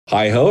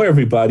Hi ho,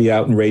 everybody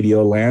out in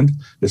Radio Land.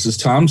 This is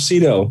Tom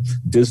Cito,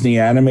 Disney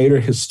animator,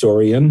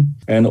 historian,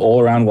 and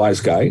all-around wise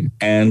guy.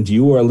 And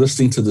you are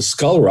listening to the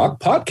Skull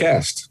Rock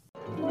Podcast.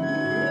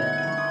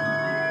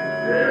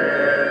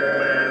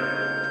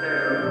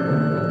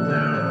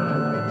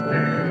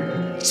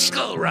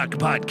 Skull Rock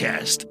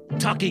Podcast,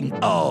 talking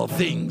all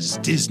things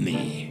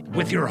Disney,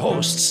 with your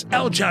hosts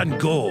Aljon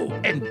Go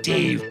and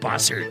Dave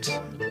Bossert.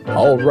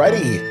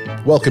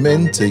 Alrighty, welcome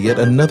in to yet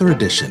another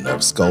edition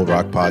of Skull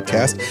Rock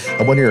Podcast.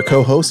 I'm one of your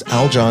co-hosts,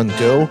 Aljon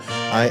Go.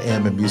 I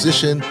am a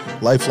musician,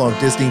 lifelong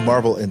Disney,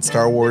 Marvel, and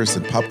Star Wars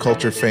and pop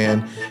culture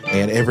fan.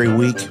 And every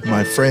week,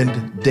 my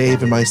friend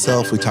Dave and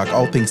myself, we talk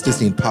all things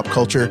Disney and pop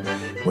culture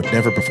with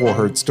never before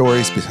heard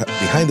stories,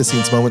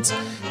 behind-the-scenes moments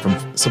from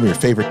some of your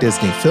favorite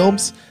Disney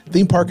films,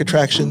 theme park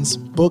attractions,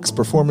 books,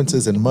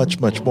 performances, and much,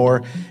 much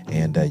more.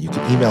 And you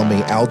can email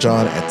me,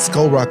 Aljon, at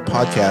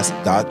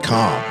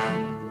skullrockpodcast.com.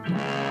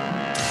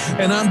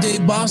 And I'm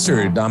Dave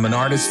Bossert. I'm an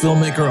artist,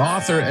 filmmaker,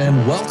 author,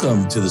 and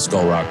welcome to the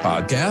Skull Rock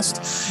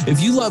Podcast.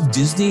 If you love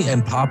Disney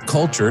and pop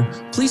culture,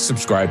 please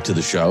subscribe to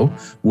the show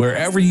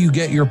wherever you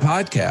get your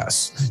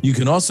podcasts. You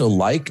can also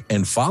like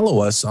and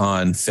follow us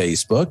on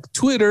Facebook,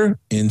 Twitter,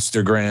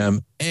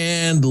 Instagram,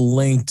 and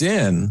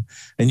LinkedIn.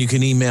 And you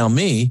can email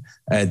me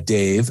at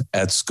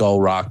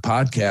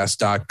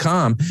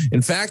dave@skullrockpodcast.com.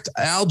 In fact,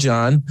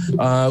 Aljon,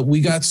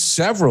 we got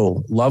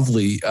several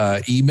lovely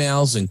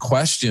emails and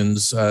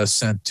questions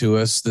sent to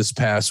us this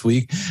past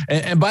week.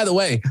 And by the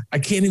way, I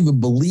can't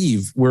even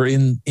believe we're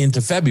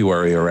into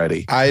February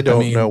already. I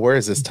don't know. Where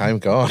is this time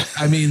gone?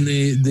 I mean,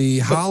 the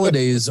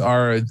holidays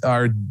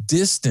are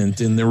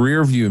distant in the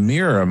rearview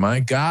mirror. My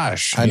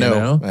gosh. I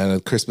know. And the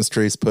Christmas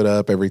tree's put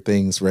up,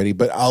 everything's ready.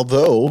 But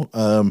although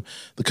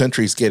the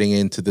country's getting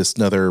into this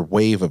another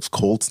wave of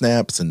cold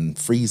snaps and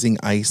freezing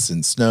ice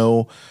and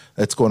snow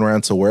that's going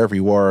around. So wherever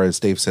you are,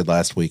 as Dave said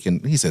last week,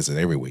 and he says it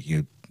every week,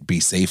 you be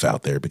safe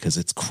out there because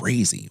it's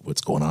crazy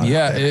what's going on.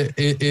 Yeah,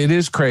 it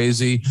is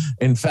crazy.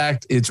 In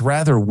fact, it's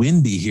rather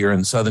windy here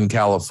in Southern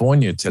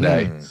California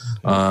today,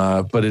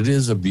 but it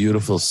is a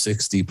beautiful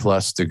 60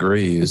 plus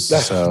degrees.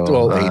 So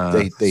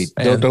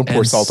don't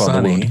pour salt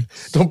on the wound.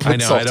 Don't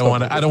put salt.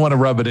 I don't want to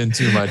rub it in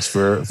too much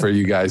for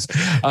you guys.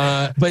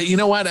 But you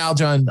know what,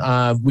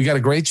 Aljon, we got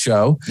a great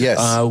show.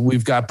 Yes,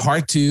 we've got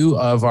part 2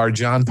 of our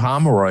John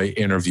Pomeroy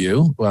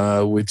interview,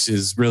 which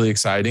is really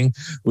exciting.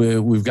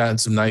 We've gotten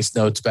some nice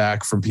notes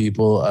back from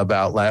people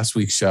about last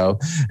week's show,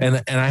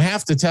 and I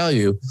have to tell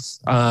you,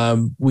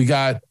 we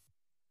got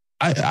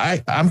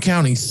I'm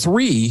counting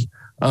 3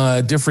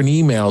 different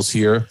emails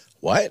here.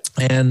 What?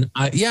 And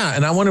I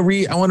want to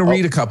read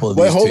a couple of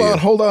these. Wait,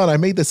 hold on. I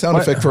made the sound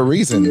effect for a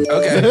reason.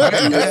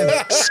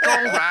 Okay.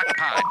 Skull Rock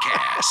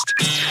Podcast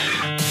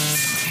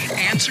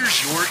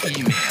answers your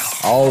email.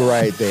 All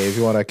right, Dave,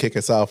 you want to kick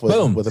us off with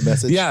a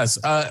message? Yes.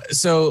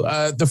 So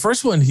the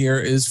first one here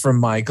is from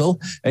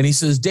Michael, and he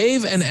says,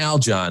 Dave and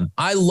Aljon,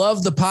 I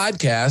love the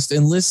podcast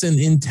and listen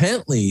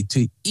intently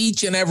to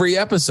each and every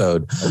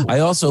episode. I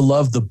also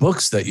love the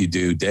books that you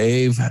do,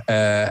 Dave,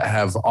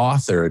 have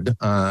authored.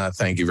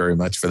 Thank you very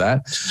much for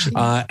that.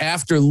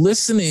 After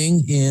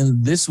listening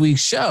in this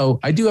week's show,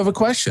 I do have a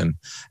question.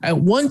 At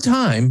one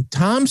time,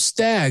 Tom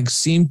Staggs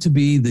seemed to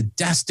be the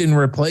destined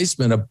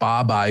replacement of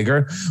Bob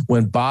Iger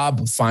when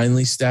Bob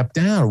finally stepped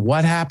down.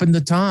 What happened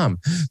to Tom?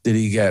 Did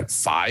he get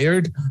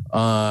fired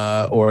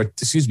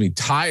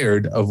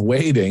tired of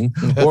waiting,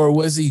 or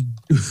was he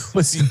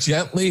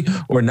gently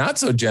or not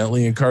so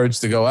gently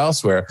encouraged to go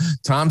elsewhere?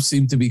 Tom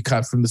seemed to be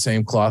cut from the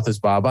same cloth as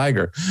Bob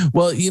Iger.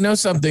 Well, you know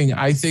something,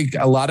 I think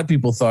a lot of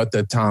people thought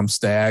that Tom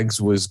Staggs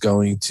was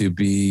going to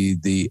be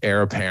the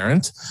heir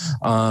apparent.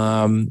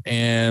 As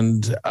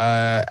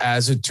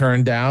it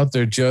turned out,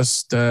 there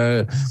just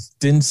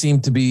didn't seem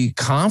to be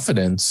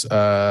confidence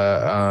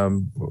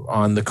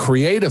on the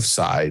creative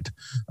side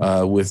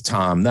with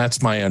Tom.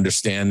 That's my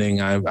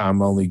understanding.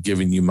 I'm only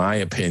giving you my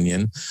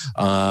opinion.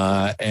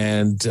 I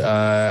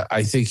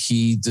think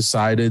he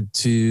decided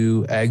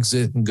to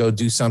exit and go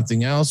do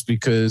something else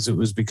because it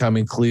was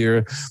becoming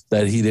clear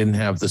that he didn't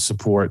have the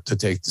support to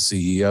take the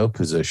CEO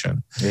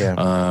position. Yeah.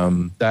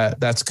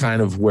 That's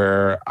kind of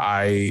where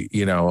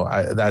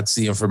that's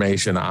the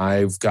information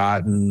I've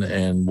gotten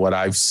and what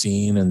I've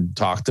seen and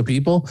talked to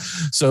people.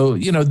 So,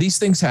 these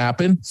things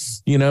happen.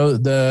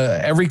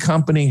 Every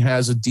company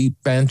has a deep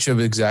bench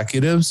of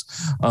executives,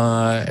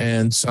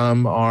 and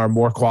some are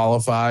more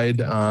qualified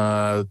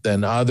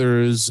than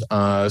others.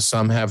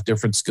 Some have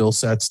different skill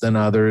sets than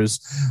others.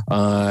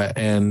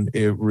 And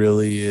it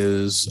really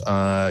is,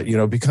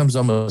 becomes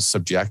almost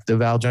subjective,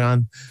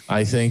 Aljon.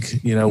 I think,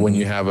 when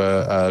you have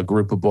a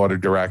group of board of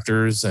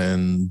directors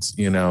and,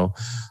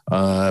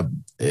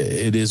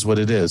 it is what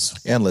it is.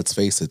 And let's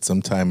face it,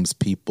 sometimes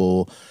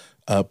people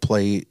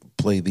play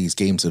these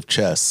games of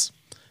chess,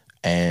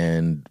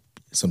 and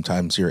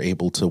sometimes you're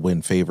able to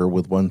win favor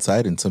with one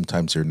side and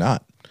sometimes you're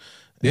not.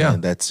 Yeah.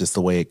 And that's just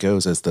the way it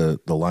goes as the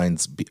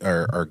lines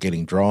are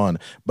getting drawn.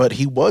 But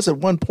he was at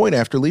one point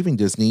after leaving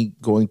Disney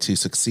going to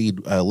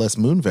succeed Les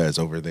Moonves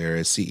over there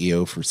as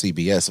CEO for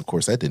CBS. Of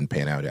course, that didn't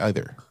pan out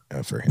either.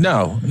 for him.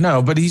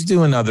 No, but he's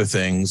doing other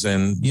things.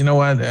 And you know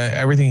what?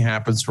 Everything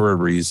happens for a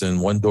reason.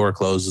 One door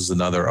closes,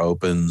 another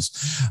opens.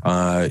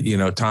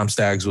 Tom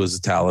Staggs was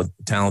a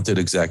talented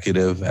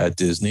executive at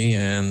Disney,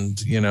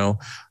 and,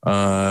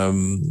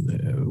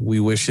 we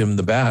wish him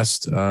the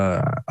best.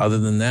 Other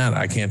than that,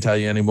 I can't tell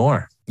you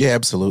anymore. Yeah,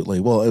 absolutely.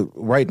 Well,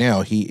 right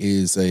now he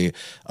is a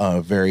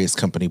various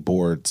company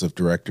boards of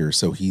directors,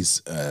 so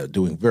he's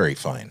doing very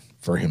fine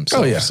for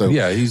himself. Oh yeah, so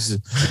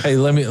Hey,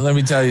 let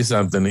me tell you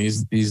something.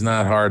 He's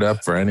not hard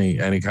up for any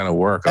kind of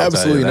work.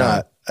 Absolutely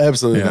not.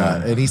 Absolutely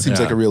not. And he seems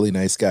like a really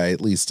nice guy.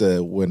 At least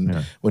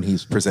when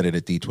he's presented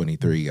at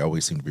D23, he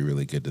always seemed to be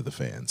really good to the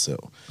fans.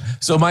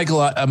 So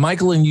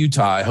Michael in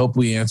Utah, I hope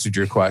we answered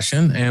your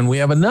question. And we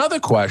have another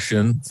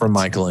question from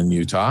Michael in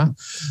Utah.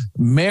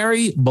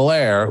 Mary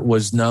Blair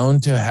was known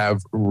to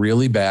have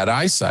really bad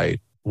eyesight.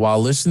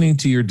 While listening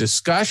to your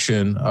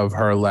discussion of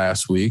her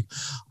last week,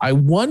 I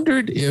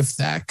wondered if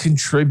that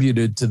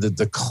contributed to the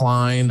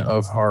decline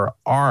of her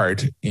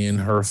art in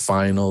her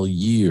final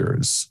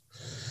years.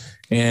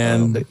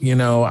 And,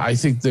 I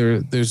think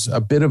there's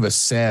a bit of a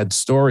sad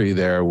story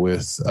there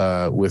with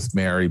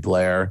Mary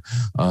Blair,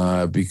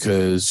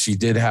 because she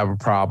did have a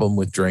problem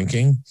with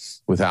drinking,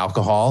 with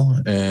alcohol.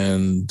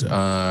 And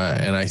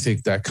I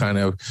think that kind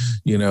of,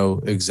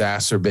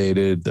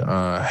 exacerbated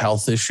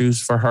health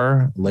issues for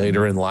her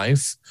later in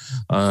life.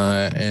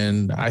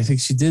 And I think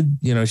she did,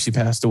 she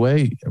passed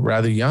away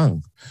rather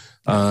young.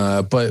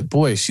 But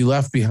boy, she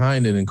left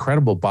behind an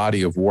incredible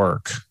body of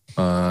work.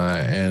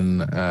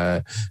 And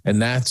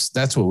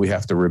that's what we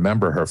have to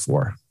remember her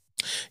for.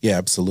 Yeah,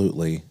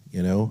 absolutely.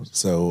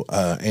 So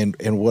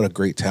and what a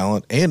great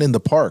talent, and in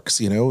the parks,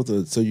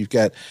 so you've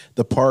got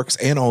the parks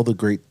and all the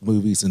great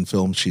movies and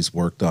films she's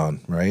worked on,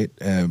 right?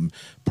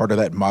 Part of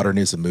that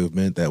modernism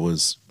movement that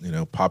was,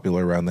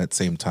 popular around that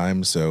same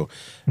time. So,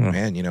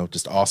 man,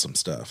 just awesome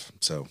stuff.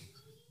 So.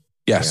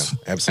 Yes,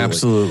 yeah, absolutely.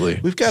 Absolutely.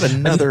 We've got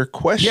another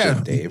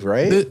question, Dave,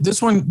 right?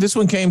 This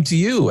one came to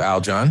you,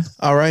 Aljon.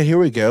 All right, here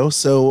we go.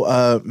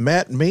 So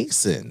Matt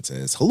Mason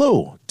says,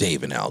 hello,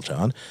 Dave and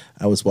Aljon.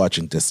 I was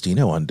watching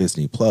Destino on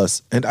Disney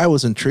Plus, and I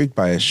was intrigued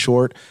by a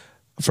short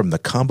from the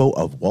combo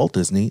of Walt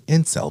Disney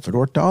and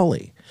Salvador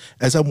Dali.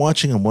 As I'm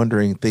watching, I'm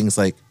wondering things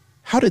like,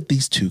 how did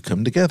these two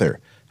come together?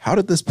 How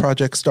did this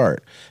project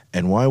start?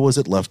 And why was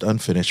it left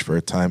unfinished for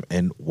a time?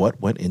 And what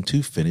went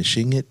into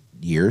finishing it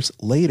years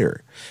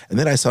later? And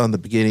then I saw in the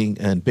beginning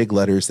in big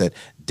letters that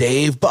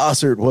Dave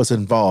Bossert was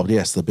involved.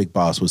 Yes, the big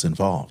boss was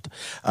involved.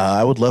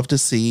 I would love to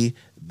see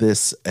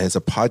this as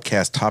a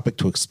podcast topic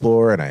to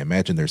explore, and I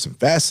imagine there's some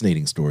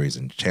fascinating stories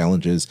and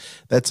challenges.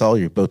 That's all.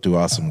 You both do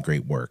awesome,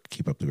 great work.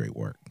 Keep up the great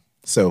work.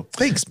 So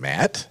thanks,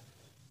 Matt.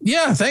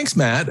 Yeah, thanks,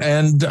 Matt.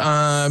 And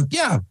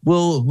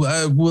we'll.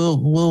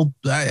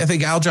 I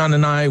think Aljon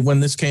and I, when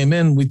this came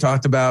in, we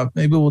talked about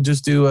maybe we'll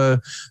just do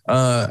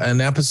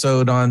an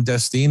episode on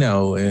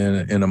Destino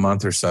in a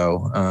month or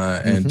so,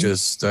 and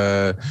just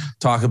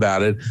talk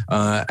about it.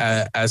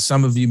 As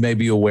some of you may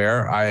be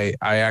aware, I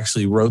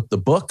actually wrote the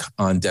book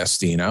on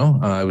Destino.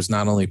 I was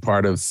not only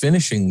part of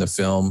finishing the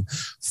film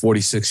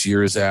 46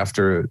 years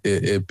after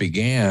it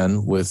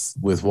began with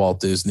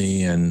Walt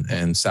Disney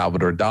and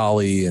Salvador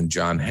Dali and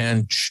John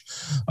Hench.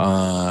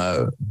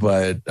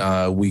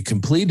 But we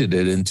completed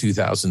it in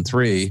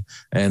 2003,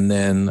 and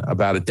then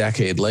about a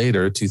decade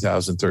later,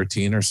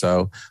 2013 or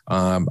so,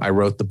 I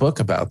wrote the book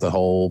about the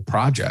whole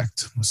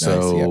project.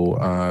 So,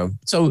 nice,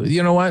 so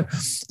you know what?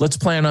 Let's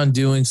plan on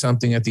doing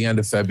something at the end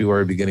of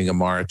February, beginning of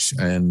March,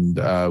 and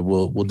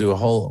we'll do a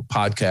whole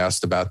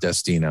podcast about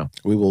Destino.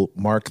 We will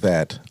mark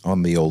that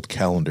on the old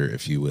calendar,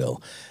 if you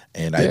will.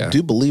 And I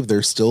do believe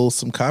there's still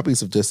some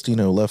copies of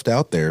Destino left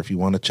out there. If you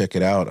want to check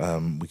it out,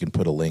 we can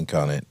put a link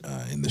on it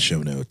in the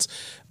show notes.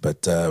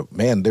 But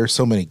man, there's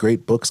so many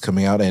great books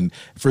coming out. And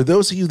for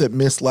those of you that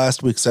missed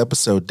last week's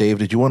episode, Dave,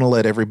 did you want to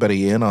let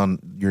everybody in on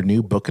your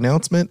new book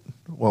announcement?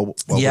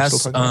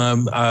 Yes,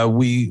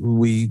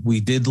 we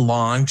did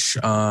launch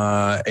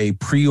a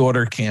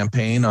pre-order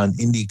campaign on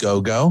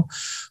Indiegogo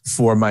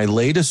for my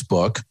latest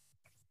book,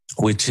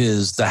 which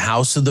is The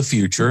House of the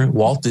Future,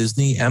 Walt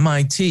Disney,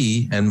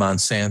 MIT, and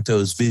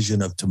Monsanto's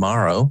Vision of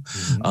Tomorrow.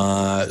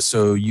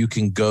 So you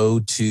can go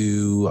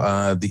to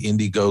the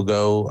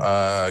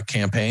Indiegogo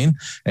campaign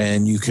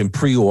and you can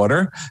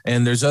pre-order.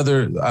 And there's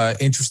other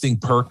interesting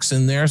perks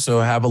in there. So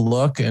have a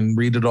look and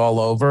read it all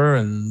over.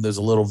 And there's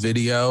a little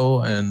video.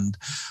 And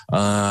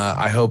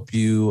I hope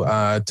you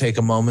take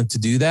a moment to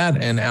do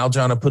that. And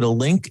Aljon will put a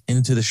link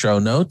into the show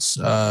notes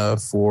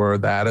for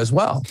that as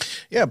well.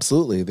 Yeah,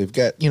 absolutely. They've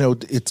got,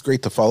 it's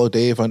great to follow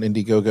Dave on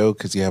Indiegogo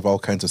because you have all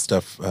kinds of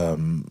stuff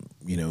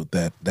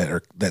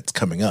that's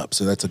coming up.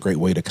 So that's a great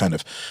way to kind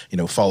of,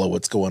 follow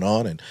what's going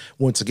on. And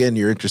once again,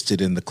 you're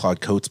interested in the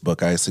Claude Coates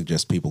book, I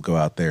suggest people go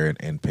out there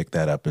and pick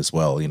that up as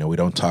well. We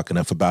don't talk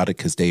enough about it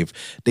because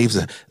Dave's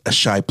a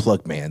shy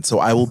plug man. So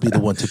I will be the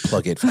one to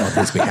plug it on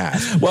his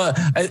behalf. Well,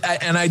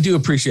 I do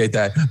appreciate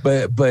that.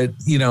 But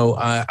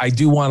I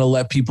do want to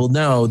let people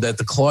know that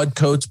the Claude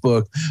Coates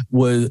book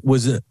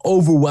was an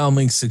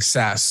overwhelming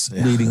success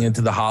leading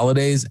into the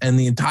holidays, and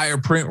the entire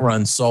print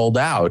run sold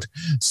out.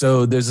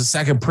 So there's a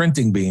second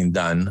printing being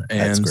done.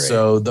 And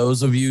so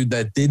those of you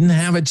that didn't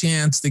have a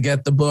chance to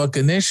get the book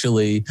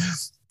initially,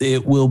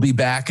 it will be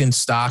back in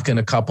stock in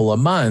a couple of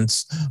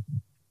months.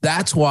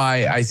 That's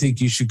why I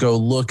think you should go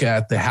look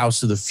at the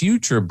House of the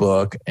Future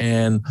book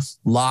and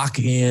lock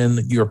in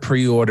your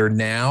pre-order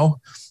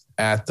now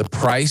at the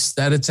price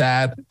that it's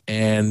at,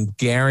 and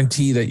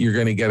guarantee that you're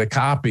going to get a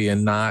copy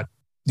and not,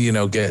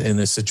 get in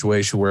a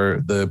situation where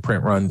the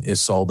print run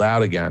is sold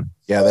out again.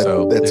 Yeah,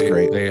 that's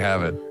great. There you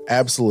have it.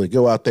 Absolutely.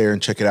 Go out there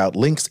and check it out.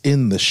 Links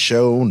in the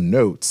show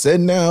notes.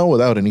 And now,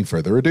 without any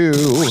further ado,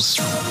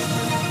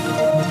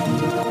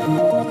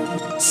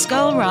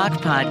 Skull Rock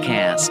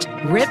Podcast,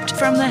 ripped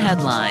from the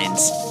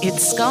headlines.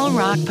 It's Skull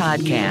Rock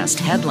Podcast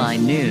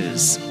headline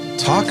news.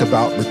 Talk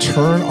about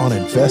return on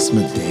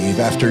investment, Dave.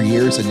 After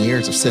years and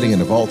years of sitting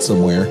in a vault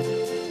somewhere,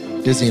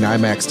 Disney and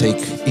IMAX take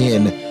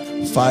in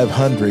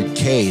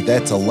 $500K.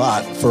 That's a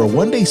lot for a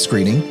one-day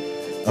screening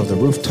of the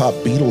rooftop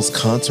Beatles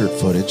concert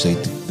footage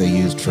they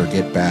used for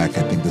Get Back.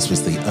 I think this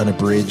was the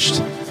unabridged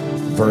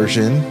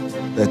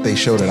version that they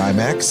showed at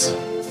IMAX.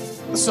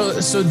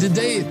 So did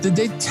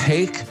they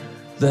take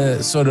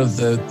the sort of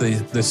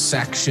the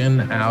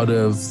section out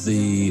of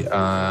the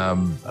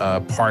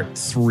part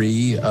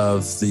 3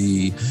 of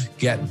the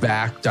Get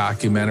Back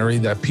documentary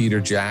that Peter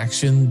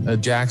Jackson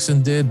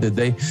did? Did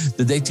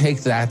they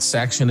take that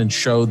section and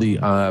show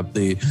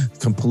the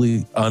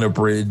complete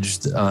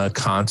unabridged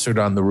concert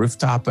on the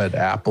rooftop at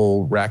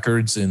Apple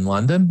Records in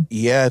London?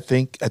 Yeah, I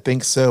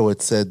think so.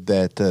 It said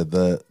that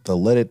the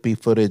Let It Be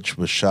footage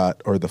was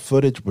shot, or the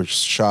footage was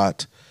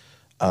shot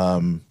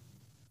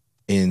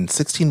in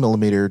 16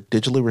 millimeter,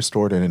 digitally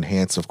restored and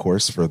enhanced, of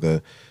course, for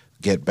the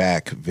Get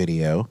Back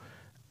video.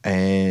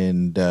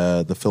 And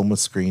the film was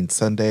screened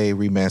Sunday,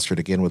 remastered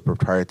again with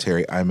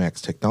proprietary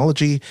IMAX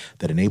technology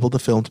that enabled the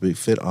film to be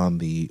fit on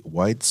the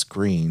wide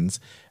screens.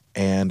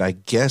 And I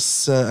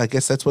guess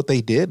that's what they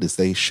did, is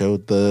they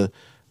showed the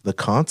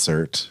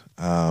concert.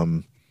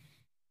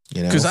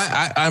 Because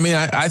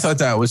I thought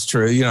that was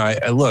true.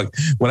 I look,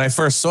 when I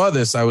first saw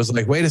this, I was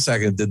like, wait a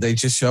second, did they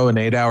just show an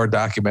 8-hour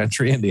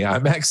documentary in the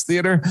IMAX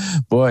theater?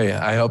 Boy,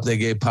 I hope they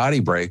gave potty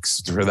breaks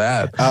for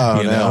that.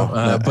 Oh,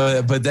 no.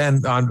 But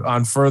then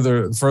on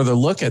further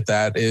look at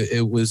that,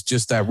 it was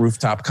just that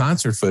rooftop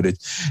concert footage.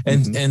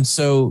 And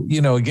so,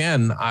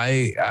 again,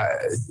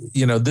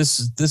 this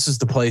is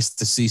the place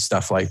to see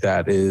stuff like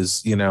that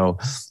is,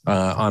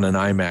 on an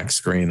IMAX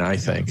screen, I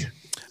think.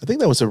 I think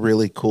that was a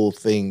really cool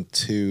thing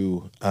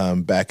too,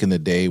 back in the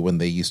day when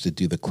they used to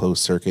do the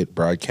closed circuit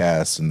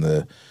broadcasts and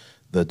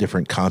the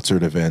different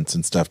concert events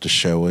and stuff to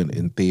show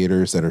in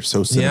theaters that are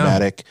so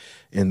cinematic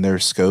in their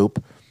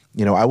scope.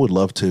 I would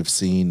love to have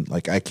seen,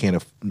 like, every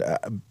time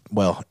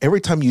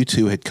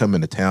U2 had come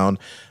into town,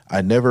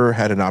 I never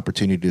had an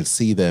opportunity to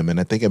see them. And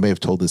I think I may have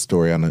told this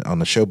story on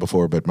the show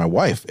before, but my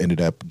wife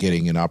ended up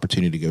getting an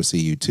opportunity to go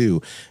see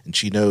U2. And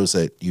she knows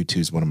that U2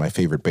 is one of my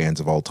favorite bands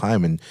of all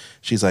time. And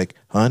she's like,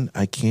 hon,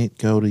 I can't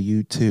go to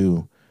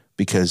U2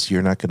 because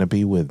you're not going to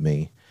be with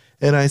me.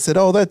 And I said,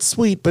 oh, that's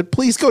sweet, but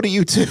please go to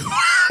U2.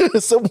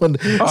 Someone's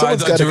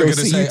got to go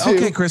see U2.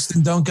 Okay,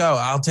 Kristen, don't go.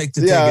 I'll take the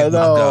ticket. Yeah,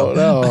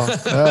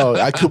 no.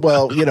 I could.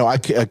 Well, I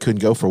couldn't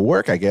go for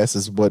work, I guess,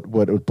 is what it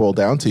would boil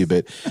down to.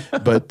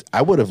 But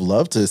I would have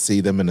loved to see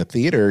them in a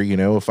theater.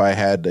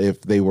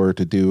 If they were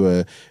to do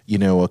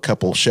a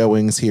couple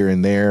showings here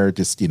and there,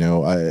 just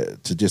to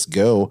just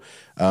go.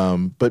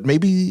 But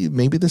maybe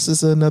this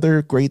is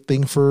another great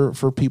thing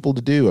for people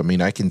to do. I mean,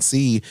 I can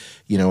see,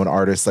 an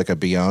artist like a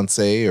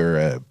Beyonce or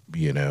a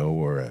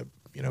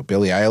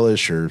Billie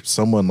Eilish or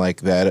someone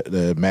like that,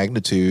 the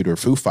magnitude, or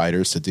Foo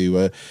Fighters, to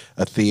do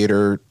a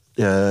theater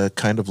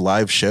kind of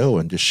live show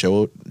and just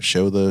show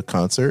the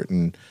concert,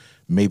 and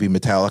maybe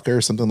Metallica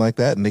or something like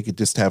that, and they could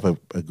just have a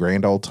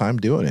grand old time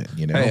doing it.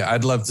 Hey,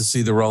 I'd love to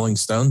see the Rolling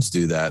Stones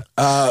do that.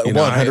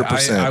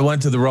 100%. I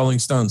went to the Rolling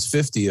Stones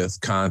 50th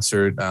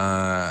concert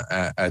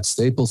at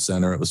Staples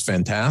Center. It was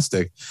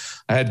fantastic.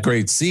 I had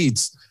great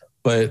seats,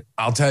 but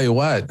I'll tell you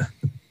what,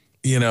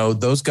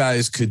 those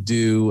guys could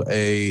do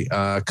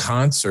a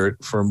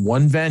concert from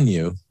one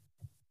venue,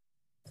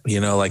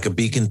 like a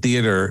Beacon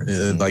Theater,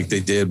 like they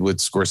did with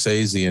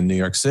Scorsese in New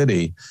York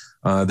City.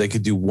 They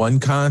could do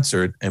one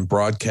concert and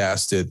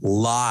broadcast it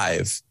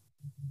live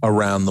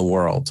around the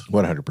world.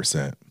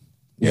 100%.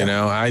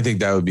 Yeah. I think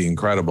that would be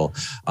incredible.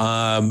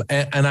 And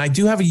I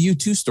do have a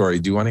U2 story.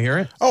 Do you want to hear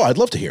it? Oh, I'd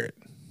love to hear it.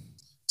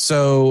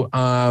 So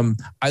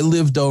I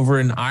lived over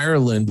in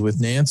Ireland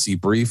with Nancy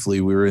briefly.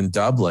 We were in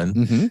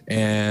Dublin,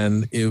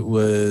 and it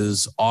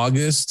was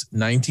August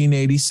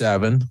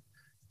 1987.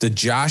 the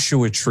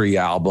Joshua Tree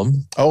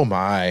album. Oh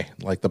my,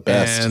 like the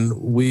best. And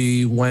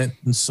we went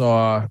and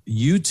saw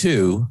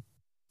U2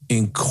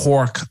 in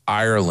Cork,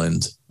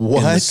 Ireland. What?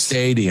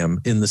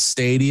 In the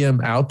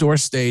stadium, outdoor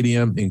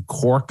stadium in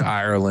Cork,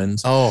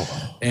 Ireland. Oh.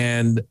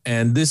 And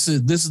this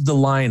is the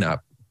lineup,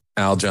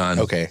 Aljon.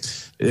 Okay.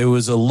 It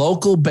was a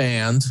local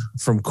band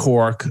from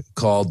Cork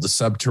called the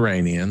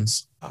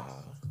Subterraneans,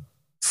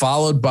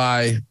 followed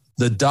by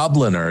the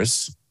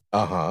Dubliners,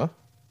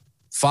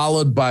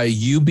 followed by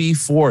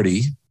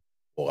UB40.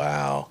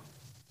 Wow.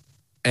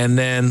 And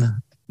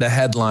then the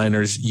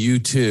headliners,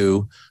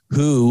 U2,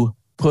 who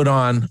put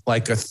on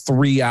like a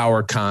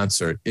 3-hour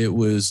concert. It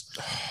was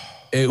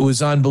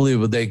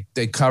unbelievable.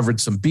 They covered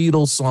some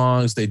Beatles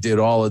songs. They did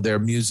all of their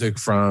music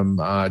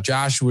from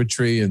Joshua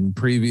Tree and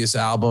previous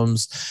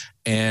albums.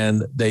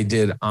 And they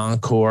did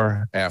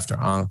encore after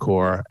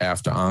encore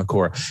after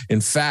encore.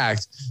 In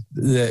fact,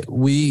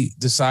 we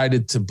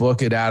decided to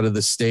book it out of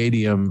the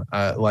stadium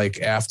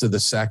like after the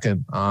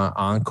second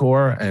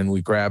encore, and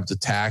we grabbed a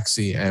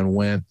taxi and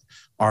went.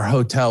 Our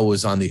hotel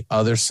was on the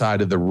other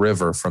side of the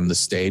river from the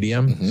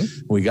stadium.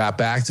 We got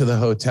back to the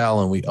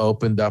hotel and we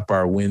opened up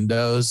our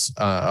windows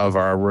of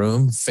our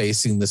room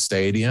facing the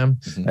stadium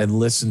and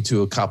listened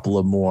to a couple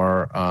of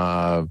more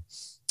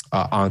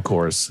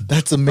encores.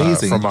 That's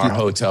amazing. From our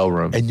hotel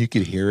room. And you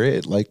could hear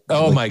it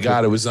my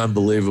God, it was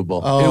unbelievable.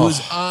 It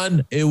was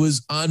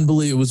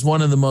unbelievable. It was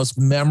one of the most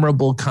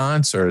memorable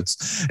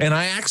concerts. And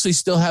I actually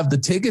still have the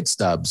ticket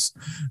stubs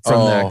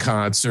from that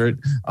concert.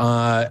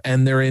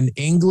 And they're in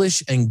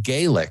English and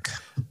Gaelic.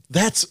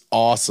 That's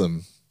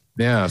awesome.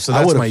 Yeah, so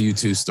that's my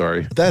U2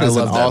 story. That is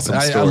an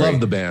awesome story. I love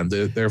the band.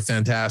 They're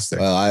fantastic.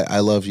 Well, I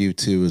love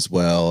U2 as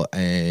well.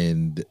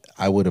 And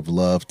I would have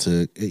loved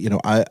to,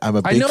 I'm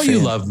a big fan. You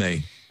love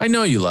me. I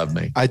know you love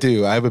me. I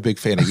do. I'm a big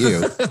fan of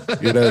you.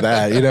 You know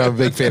that. I'm a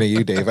big fan of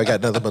you, Dave. I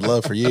got nothing but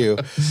love for you,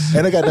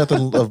 and I got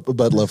nothing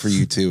but love for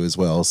you too as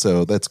well.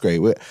 So that's great.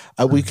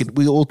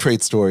 We'll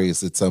trade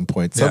stories at some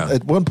point.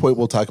 At one point,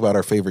 we'll talk about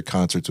our favorite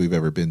concerts we've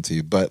ever been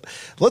to. But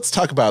let's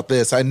talk about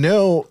this. I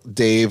know,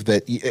 Dave,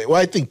 that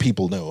I think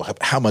people know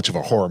how much of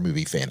a horror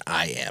movie fan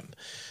I am.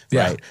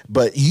 Right,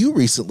 but you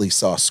recently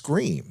saw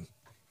Scream.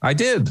 I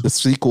did. The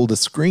sequel to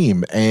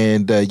Scream,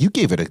 and you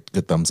gave it a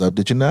good thumbs up,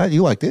 did you not?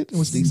 You liked it? It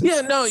was decent.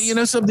 Yeah, no,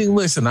 something,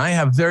 listen, I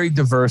have very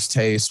diverse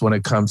taste when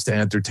it comes to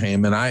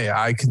entertainment.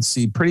 I can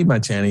see pretty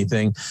much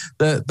anything.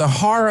 The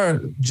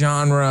horror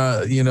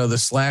genre, the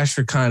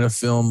slasher kind of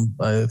film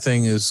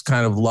thing is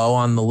kind of low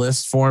on the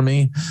list for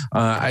me.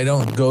 I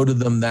don't go to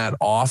them that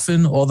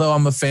often, although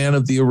I'm a fan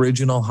of the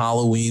original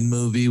Halloween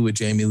movie with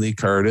Jamie Lee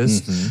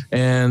Curtis.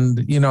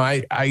 And,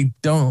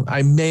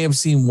 I may have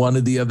seen one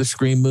of the other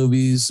Scream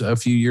movies a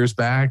few years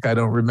back. I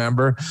don't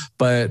remember,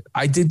 but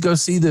I did go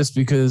see this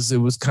because it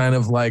was kind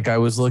of like I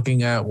was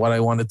looking at what I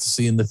wanted to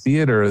see in the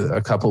theater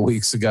a couple of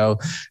weeks ago,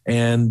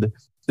 and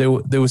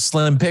there was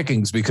slim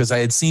pickings because I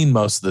had seen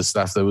most of the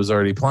stuff that was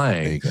already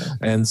playing.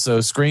 And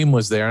so Scream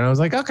was there, and I was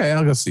like, okay,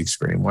 I'll go see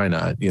Scream. Why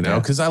not?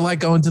 Because I like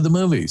going to the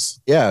movies.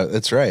 Yeah,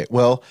 that's right.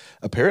 Well,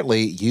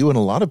 apparently you and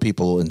a lot of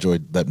people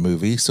enjoyed that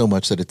movie so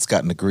much that it's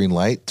gotten a green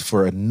light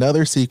for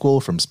another sequel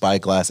from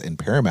Spyglass and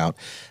Paramount.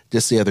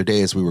 Just the other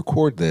day, as we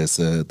record this,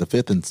 the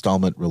fifth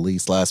installment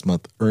released last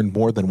month earned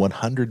more than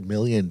 $100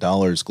 million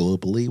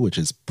globally, which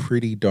is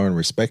pretty darn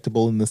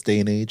respectable in this day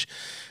and age.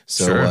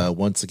 So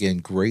once again,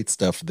 great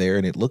stuff there.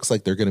 And it looks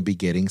like they're going to be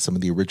getting some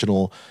of the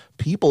original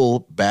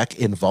people back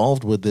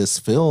involved with this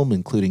film,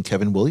 including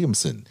Kevin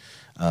Williamson,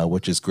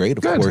 which is great.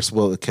 Of course,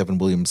 Kevin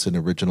Williamson,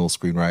 original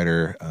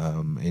screenwriter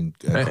and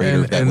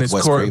creator of that with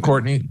Wes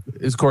Craven.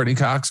 Is Courtney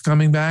Cox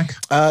coming back?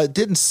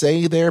 Didn't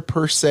say there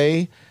per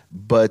se.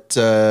 But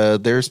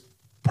there's,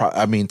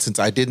 since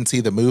I didn't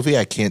see the movie,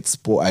 I can't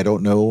spoil. I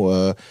don't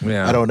know.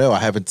 I don't know. I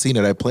haven't seen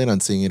it. I plan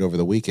on seeing it over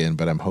the weekend,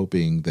 but I'm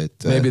hoping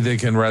that maybe they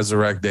can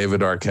resurrect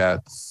David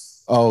Arquette.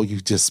 Oh, you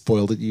just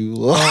spoiled it.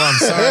 Oh, I'm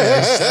sorry.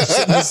 I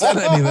shouldn't have said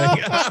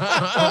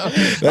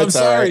anything. I'm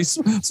sorry. Right.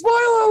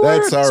 Spoiler alert.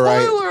 That's all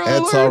right. Spoiler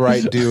That's alert. all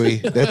right, Dewey.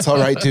 That's all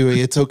right,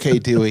 Dewey. It's okay,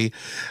 Dewey.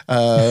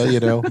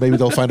 Maybe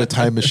they'll find a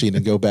time machine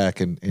and go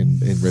back and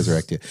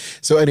resurrect you.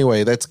 So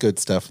anyway, that's good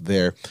stuff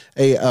there.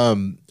 Hey,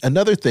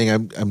 another thing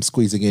I'm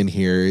squeezing in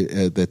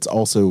here that's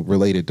also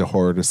related to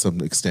horror to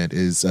some extent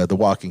is The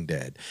Walking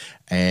Dead.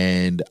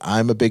 And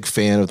I'm a big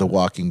fan of The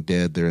Walking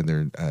Dead. They're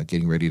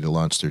getting ready to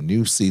launch their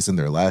new season,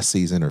 their last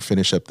season, or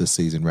finish up this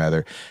season,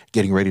 rather,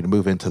 getting ready to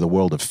move into the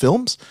world of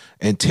films.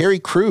 And Terry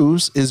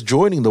Crews is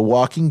joining the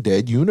Walking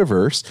Dead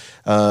universe.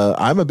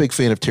 I'm a big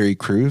fan of Terry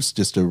Crews,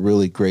 just a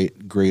really great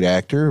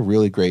actor,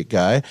 really great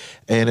guy.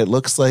 And it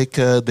looks like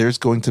there's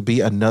going to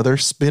be another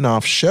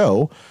spin-off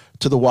show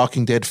to the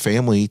Walking Dead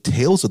family,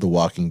 Tales of the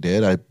Walking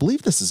Dead. I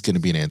believe this is going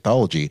to be an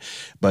anthology,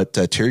 but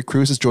Terry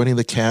Crews is joining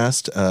the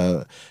cast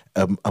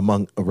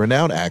among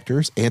renowned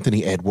actors: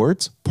 Anthony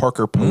Edwards,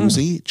 Parker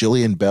Posey,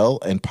 Jillian Bell,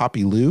 and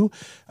Poppy Lou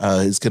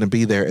is going to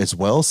be there as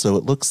well. So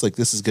it looks like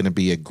this is going to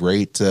be a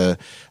great,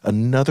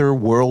 another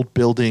world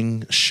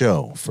building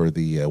show for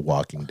the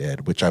Walking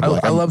Dead, which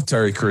I love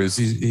Terry Crews.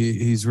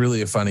 He's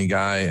really a funny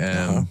guy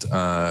and,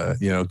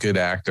 good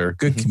actor,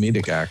 good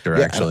comedic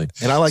actor, actually.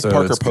 And I like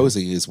Parker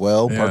Posey as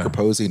well. Yeah. Parker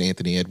Posey and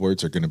Anthony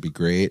Edwards are going to be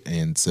great.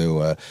 And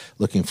so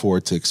looking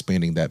forward to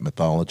expanding that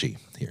mythology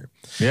here.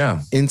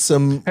 Yeah.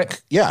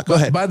 Go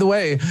ahead. By the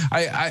way,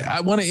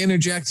 I want to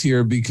interject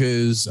here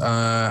because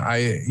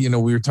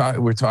we're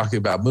talking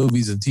about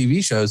movies and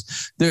TV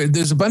shows.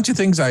 There's a bunch of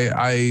things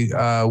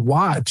I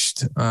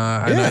watched,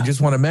 and I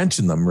just want to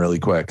mention them really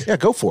quick. Yeah,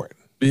 go for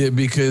it.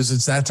 Because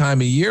it's that time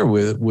of year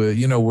with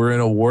we're in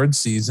award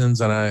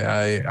seasons, and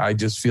I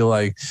just feel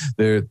like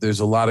there's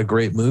a lot of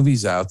great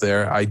movies out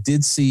there. I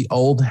did see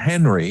Old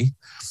Henry,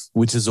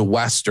 which is a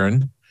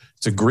Western.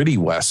 It's a gritty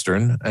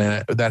Western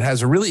that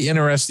has a really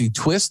interesting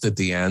twist at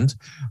the end.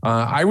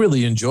 I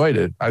really enjoyed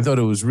it. I thought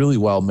it was really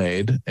well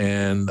made,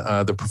 and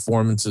the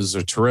performances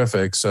are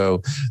terrific.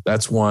 So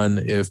that's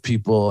one, if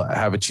people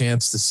have a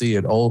chance to see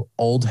it,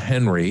 Old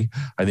Henry,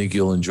 I think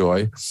you'll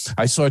enjoy.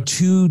 I saw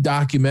two more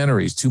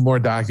documentaries,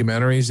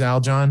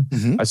 Aljon.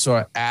 Mm-hmm. I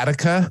saw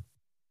Attica.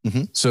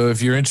 Mm-hmm. So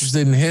if you're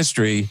interested in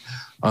history,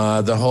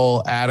 the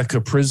whole Attica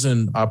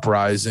prison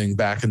uprising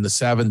back in the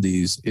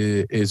 70s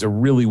is a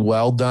really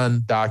well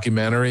done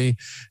documentary.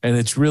 And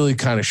it's really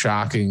kind of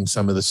shocking,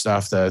 some of the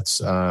stuff that's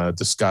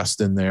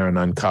discussed in there and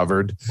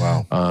uncovered.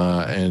 Wow.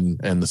 And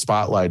the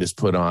spotlight is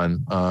put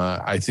on.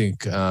 I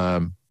think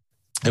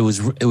it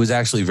was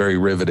actually very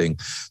riveting.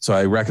 So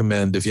I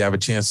recommend, if you have a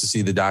chance to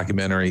see the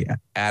documentary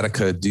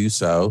Attica, do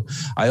so.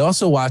 I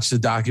also watched the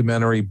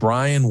documentary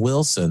Brian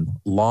Wilson,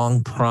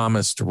 Long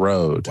Promised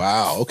Road.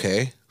 Wow.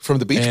 Okay. From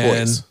the Beach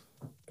Boys.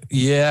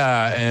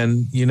 Yeah.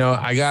 And,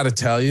 I got to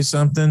tell you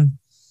something.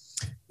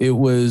 It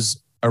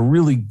was a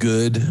really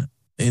good,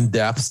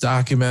 in-depth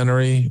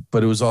documentary,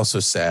 but it was also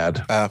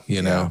sad, at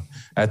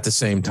the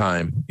same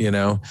time,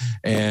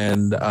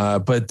 and,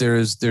 but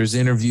there's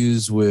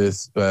interviews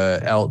with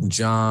Elton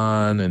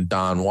John and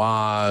Don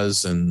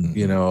Was and,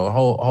 a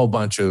whole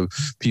bunch of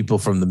people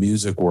from the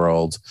music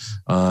world.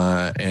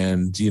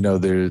 And,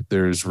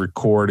 there's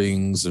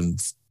recordings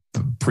and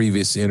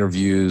previous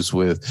interviews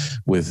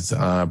with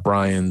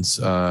Brian's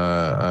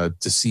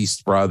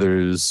deceased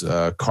brothers,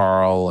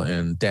 Carl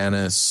and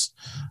Dennis.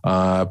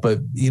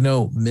 But,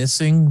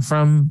 missing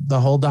from the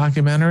whole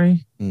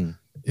documentary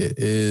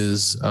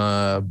is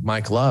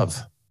Mike Love.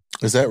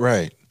 Is that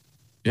right?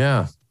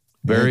 Yeah.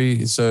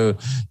 So,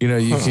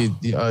 you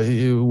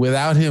could,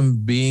 without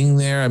him being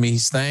there, I mean,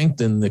 he's thanked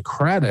in the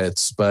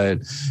credits, but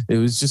it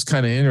was just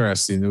kind of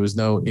interesting. There was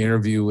no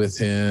interview with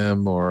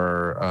him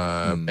or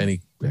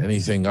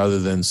anything other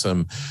than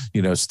some,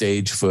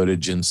 stage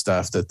footage and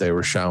stuff that they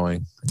were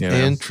showing.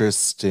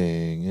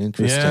 Interesting.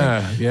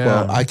 Yeah.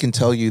 Well, I can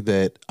tell you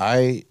that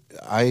I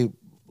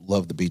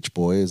love the Beach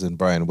Boys and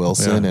Brian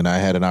Wilson, and I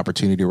had an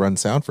opportunity to run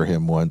sound for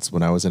him once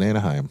when I was in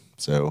Anaheim.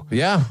 So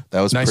yeah,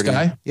 that was nice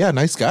guy. Yeah,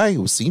 nice guy.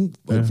 Who seemed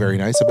very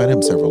nice. I met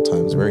him several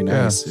times. Very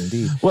nice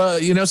indeed. Well,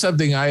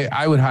 something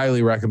I would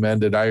highly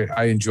recommend it.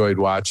 I enjoyed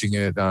watching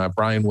it.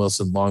 Brian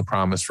Wilson, Long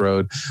Promised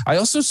Road. I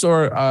also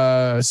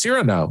saw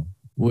Cyrano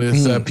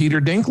with Peter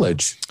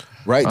Dinklage.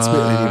 Right.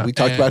 We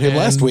talked about him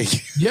last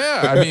week.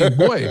 Yeah. I mean,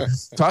 boy,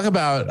 talk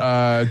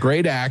about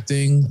great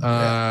acting,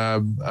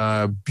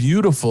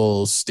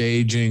 beautiful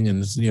staging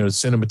and,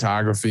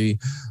 cinematography,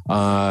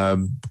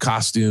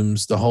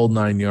 costumes, the whole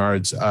 9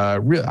 yards.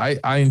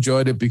 I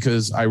enjoyed it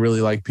because I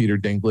really like Peter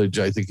Dinklage.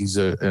 I think he's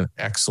an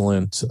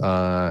excellent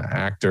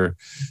actor,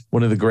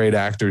 one of the great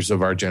actors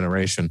of our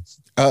generation.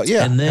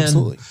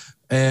 Absolutely.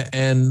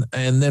 And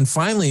then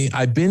finally,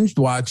 I binge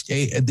watched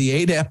the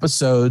 8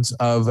 episodes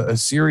of a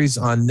series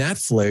on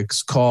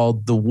Netflix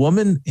called The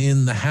Woman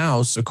in the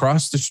House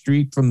Across the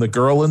Street from the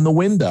Girl in the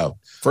Window.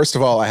 First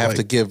of all, I have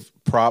to give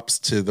props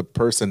to the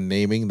person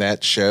naming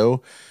that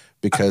show,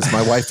 because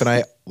my wife and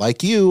I,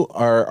 like you,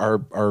 are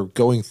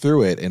going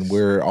through it and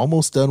we're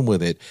almost done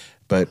with it.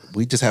 But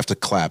we just have to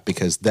clap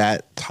because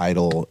that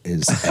title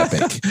is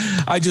epic.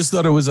 I just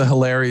thought it was a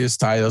hilarious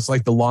title. It's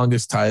like the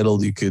longest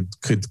title you could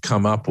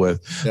come up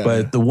with. Yeah.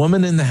 But The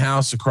Woman in the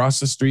House Across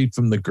the Street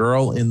from the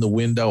Girl in the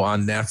Window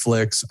on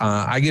Netflix.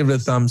 I give it a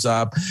thumbs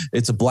up.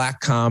 It's a black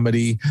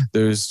comedy.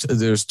 There's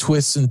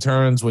twists and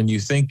turns when you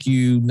think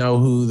you know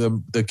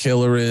who the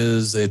killer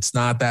is. It's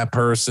not that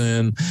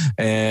person.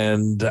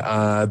 And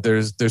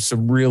there's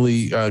some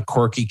really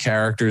quirky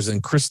characters.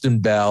 And Kristen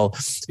Bell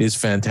is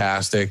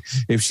fantastic.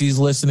 If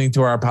she's listening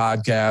to our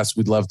podcast,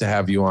 we'd love to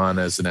have you on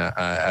as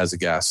a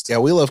guest. Yeah,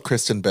 we love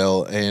Kristen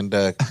Bell, and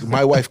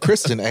my wife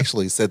Kristen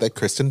actually said that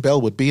Kristen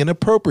Bell would be an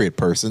appropriate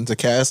person to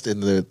cast in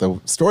the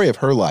story of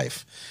her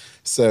life.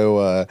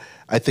 So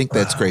I think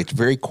that's great.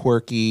 Very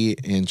quirky,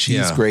 and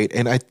she's great.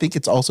 And I think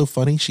it's also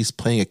funny. She's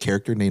playing a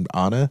character named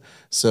Anna.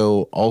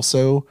 So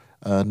also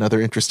another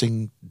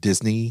interesting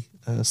Disney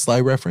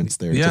sly reference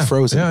there to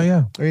Frozen.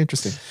 Yeah. Very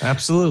interesting.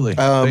 Absolutely.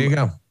 There you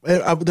go.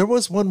 There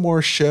was one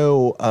more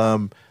show.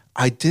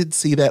 I did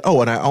see that.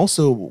 Oh, and I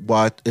also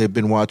have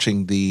been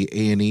watching the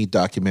A&E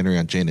documentary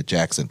on Janet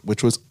Jackson,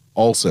 which was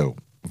also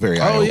very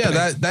eye-opening. Oh,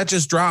 yeah, that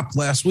just dropped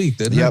last week,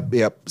 didn't it?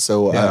 Yep.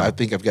 So I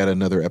think I've got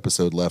another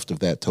episode left of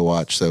that to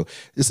watch. So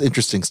this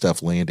interesting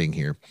stuff landing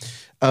here.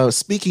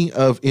 Speaking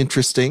of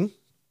interesting,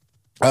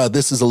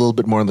 this is a little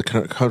bit more on the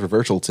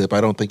controversial tip. I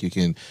don't think you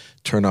can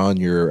turn on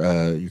your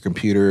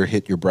computer,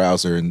 hit your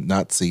browser, and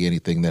not see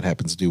anything that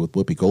happens to do with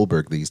Whoopi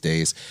Goldberg these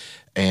days.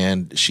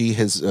 And she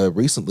has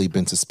recently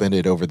been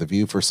suspended over The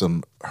View for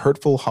some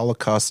hurtful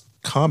Holocaust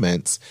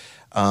comments.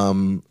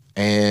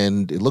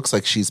 And it looks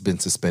like she's been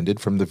suspended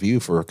from The View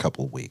for a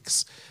couple of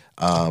weeks.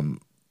 A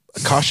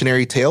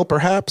cautionary tale,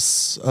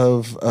 perhaps,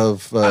 of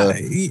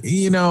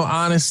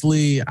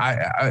honestly,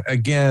 I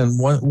again,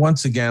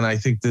 once again, I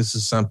think this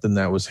is something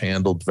that was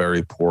handled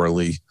very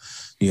poorly.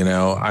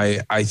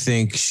 I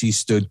think she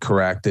stood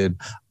corrected.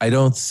 I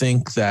don't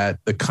think that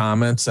the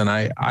comments, and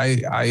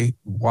I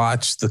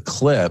watched the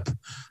clip.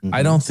 Mm-hmm.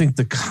 I don't think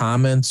the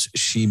comments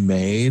she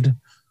made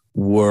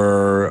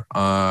were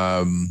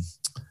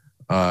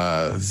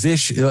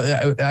vicious.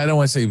 I don't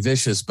want to say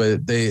vicious,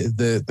 but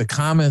the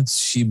comments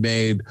she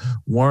made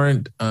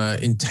weren't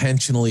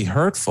intentionally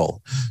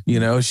hurtful.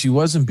 She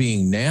wasn't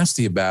being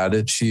nasty about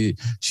it. She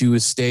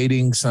was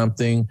stating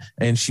something,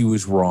 and she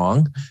was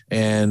wrong,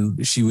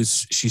 and she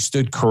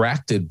stood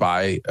corrected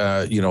by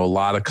a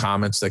lot of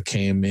comments that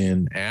came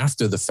in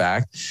after the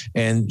fact,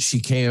 and she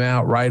came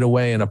out right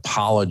away and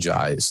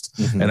apologized.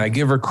 Mm-hmm. And I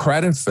give her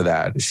credit for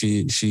that.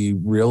 She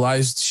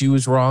realized she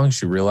was wrong.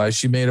 She realized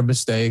she made a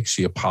mistake.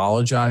 She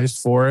apologized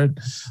for it.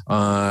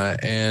 All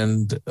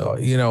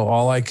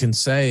I can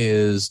say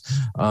is,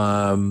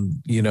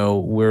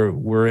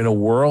 we're in a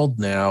world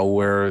now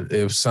where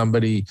if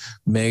somebody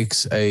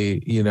makes a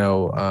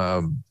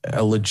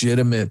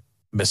legitimate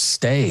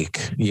mistake,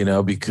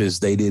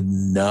 because they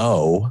didn't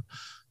know,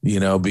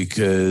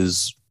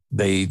 because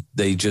they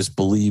just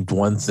believed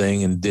one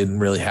thing and didn't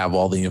really have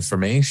all the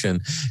information.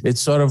 It's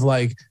sort of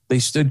like they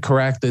stood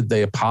corrected.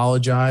 They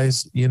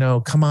apologized.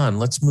 Come on,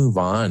 let's move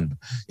on.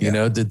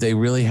 Yeah. Did they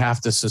really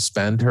have to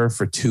suspend her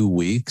for 2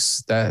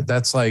 weeks?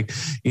 That's like,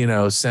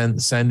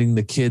 sending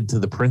the kid to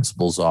the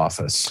principal's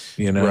office.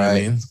 You know what I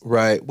mean?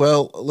 Right.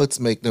 Well, let's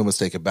make no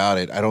mistake about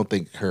it. I don't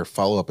think her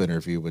follow-up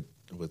interview with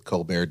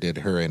Colbert did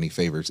her any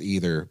favors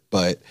either,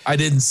 but I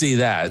didn't see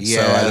that.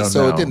 Yeah, so I don't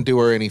know. It didn't do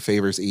her any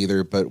favors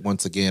either. But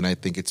once again, I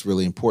think it's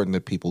really important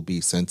that people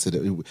be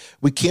sensitive.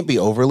 We can't be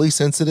overly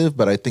sensitive,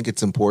 but I think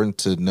it's important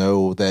to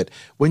know that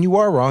when you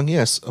are wrong,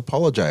 yes,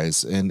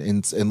 apologize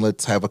and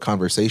let's have a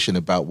conversation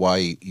about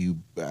why you.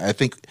 I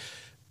think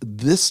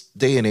this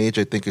day and age,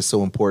 I think is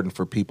so important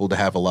for people to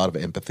have a lot of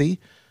empathy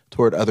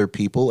toward other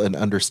people and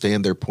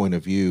understand their point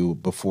of view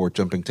before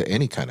jumping to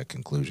any kind of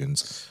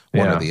conclusions,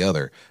 one or the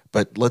other.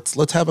 But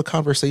let's have a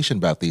conversation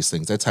about these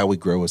things. That's how we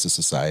grow as a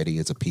society,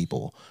 as a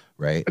people,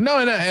 right? No,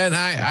 and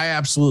I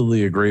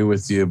absolutely agree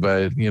with you.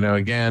 But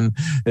again,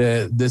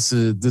 this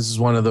is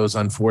one of those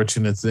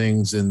unfortunate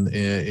things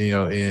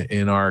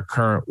in our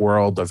current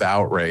world of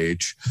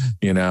outrage.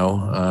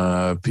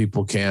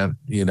 People can't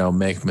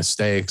make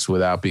mistakes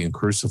without being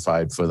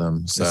crucified for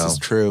them. So This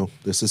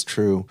is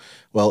true.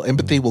 Well,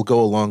 empathy will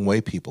go a long way,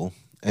 people.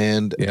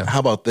 And how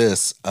about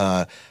this?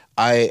 I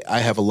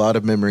have a lot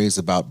of memories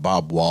about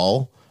Bob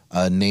Wall,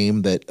 a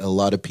name that a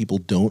lot of people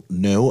don't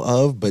know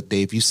of. But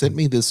Dave, you sent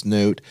me this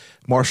note.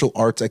 Martial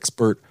arts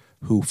expert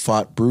who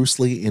fought Bruce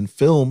Lee in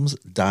films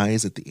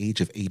dies at the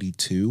age of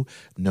 82,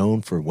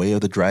 known for Way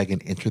of the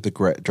Dragon, Enter the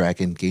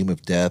Dragon, Game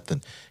of Death,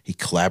 and he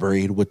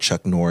collaborated with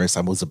Chuck Norris.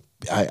 I'm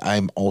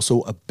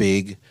also a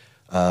big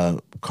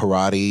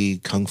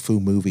karate, kung fu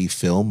movie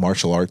film,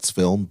 martial arts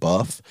film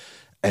buff.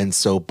 And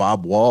so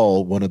Bob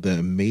Wall, one of the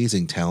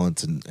amazing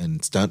talents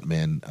and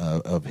stuntmen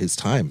of his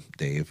time,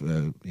 Dave,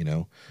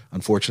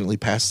 unfortunately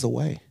passes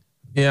away.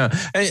 Yeah.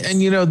 And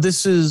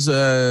this is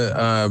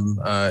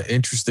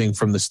interesting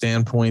from the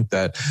standpoint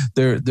that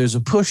there's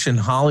a push in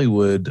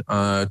Hollywood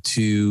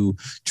to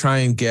try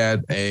and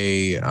get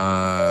a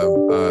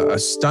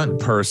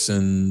stunt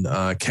person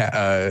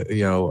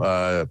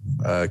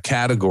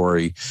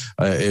category,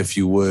 if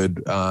you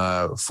would,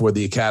 for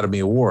the Academy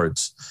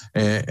Awards.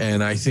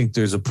 And I think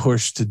there's a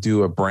push to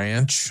do a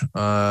branch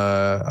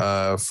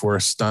for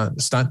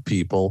stunt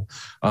people,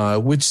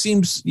 which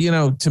seems,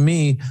 to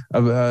me,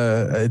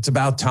 it's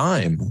about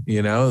time.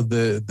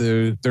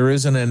 There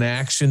isn't an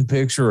action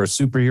picture or a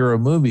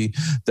superhero movie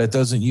that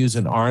doesn't use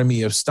an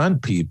army of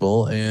stunt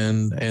people,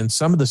 and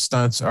some of the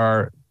stunts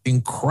are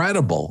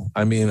incredible.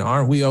 I mean,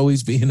 aren't we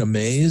always being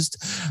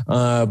amazed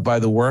by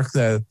the work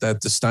that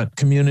the stunt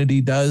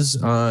community does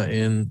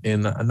in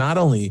not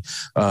only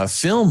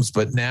films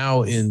but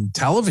now in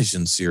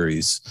television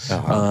series?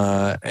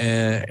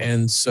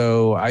 And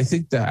so I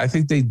think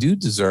they do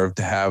deserve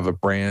to have a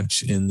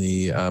branch in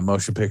the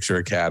Motion Picture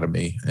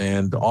Academy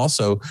and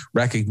also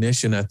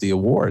recognition at the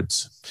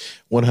awards.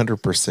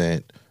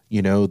 100%.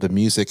 The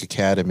Music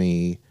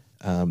Academy,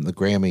 the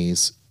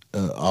Grammys,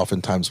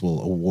 oftentimes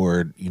will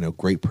award,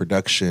 great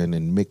production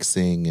and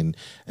mixing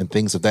and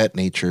things of that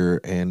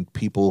nature. And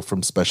people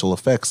from special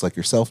effects like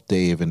yourself,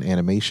 Dave, and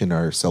animation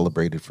are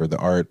celebrated for the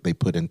art they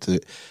put into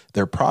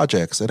their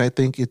projects. And I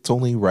think it's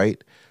only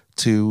right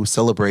to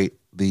celebrate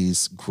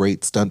these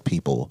great stunt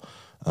people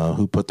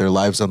who put their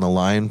lives on the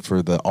line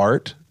for the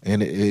art.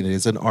 And it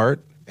is an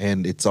art.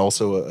 And it's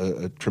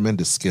also a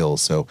tremendous skill.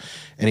 So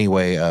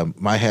anyway,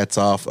 my hat's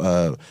off.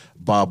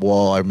 Bob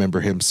Wall, I remember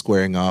him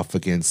squaring off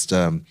against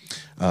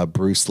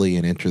Bruce Lee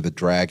in Enter the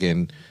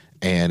Dragon.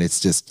 And it's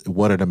just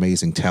what an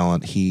amazing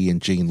talent. He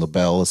and Gene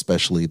LaBelle,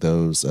 especially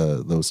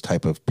those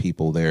type of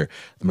people there.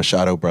 The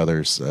Machado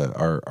brothers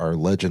are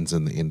legends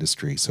in the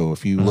industry. So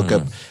if you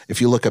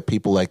look up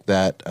people like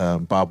that,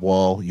 Bob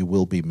Wall, you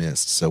will be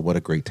missed. So what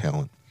a great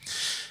talent.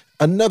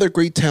 Another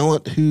great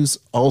talent who's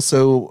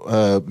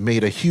also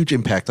made a huge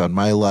impact on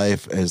my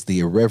life as the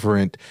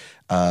irreverent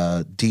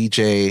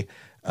DJ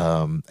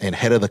and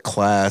head of the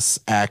class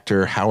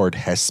actor, Howard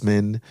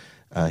Hessman.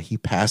 He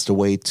passed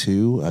away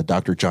too.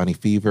 Dr. Johnny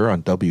Fever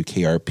on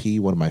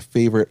WKRP, one of my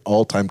favorite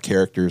all-time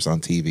characters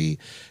on TV,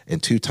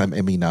 and two-time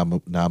Emmy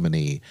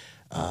nominee,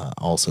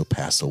 also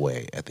passed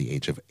away at the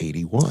age of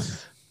 81.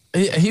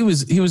 He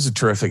was a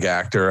terrific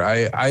actor.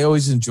 I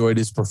always enjoyed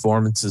his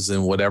performances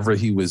in whatever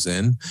he was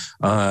in.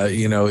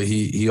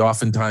 He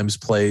oftentimes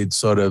played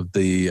sort of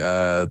the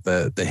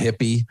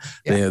hippie,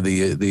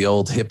 the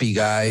old hippie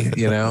guy,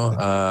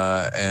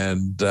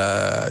 and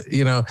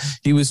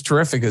he was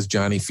terrific as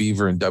Johnny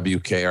Fever in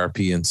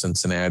WKRP in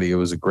Cincinnati. It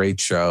was a great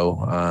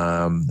show,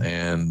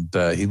 and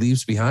he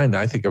leaves behind,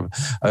 I think,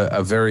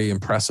 a very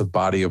impressive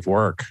body of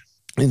work.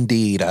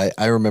 Indeed.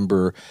 I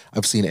remember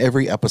I've seen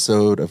every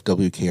episode of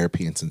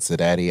WKRP in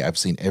Cincinnati. I've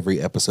seen every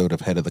episode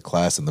of Head of the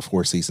Class in the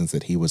 4 seasons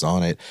that he was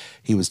on it.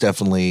 He was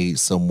definitely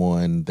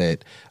someone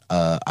that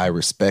I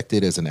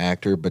respected as an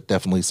actor, but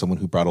definitely someone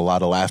who brought a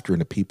lot of laughter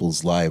into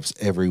people's lives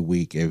every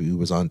week. He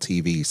was on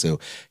TV. So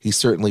he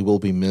certainly will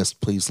be missed.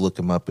 Please look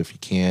him up if you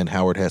can.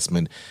 Howard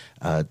Hessman,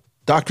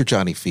 Dr.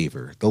 Johnny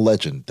Fever, the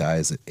legend,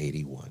 dies at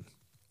 81.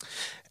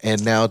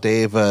 And now,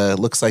 Dave,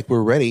 looks like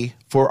we're ready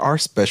for our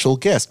special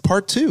guest,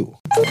 part 2.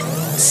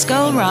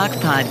 Skull Rock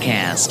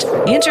Podcast,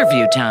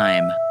 interview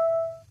time.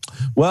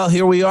 Well,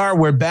 here we are.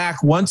 We're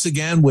back once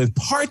again with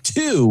part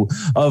 2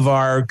 of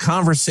our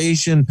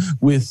conversation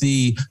with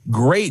the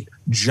great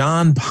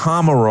John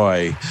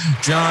Pomeroy.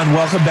 John,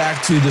 welcome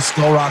back to the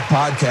Skull Rock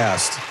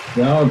Podcast.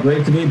 No,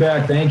 great to be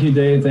back. Thank you,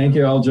 Dave. Thank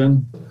you,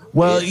 Elgin.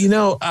 Well,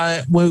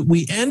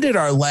 we ended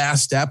our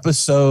last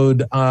episode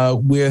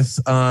with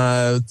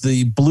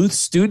the Bluth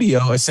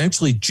studio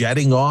essentially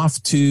jetting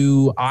off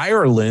to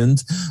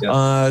Ireland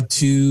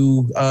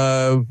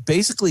to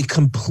basically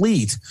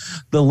complete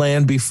The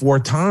Land Before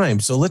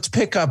Time. So let's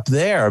pick up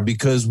there,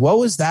 because what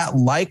was that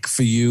like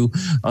for you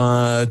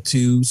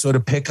to sort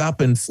of pick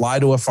up and fly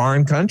to a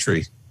foreign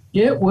country?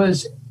 It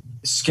was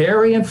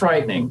scary and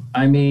frightening.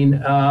 I mean,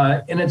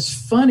 and it's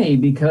funny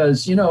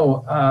because,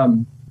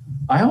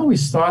 I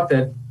always thought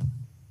that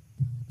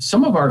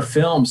some of our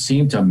films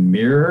seemed to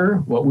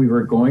mirror what we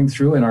were going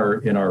through in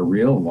our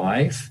real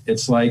life.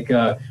 It's like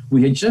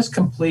we had just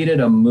completed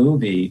a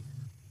movie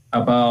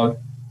about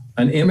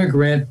an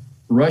immigrant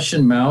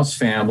Russian mouse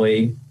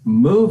family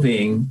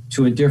moving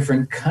to a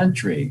different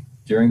country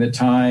during the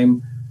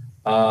time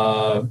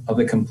of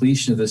the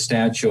completion of the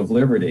Statue of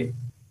Liberty.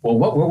 Well,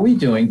 what were we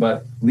doing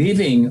but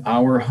leaving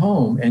our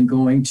home and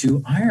going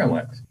to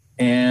Ireland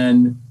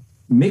and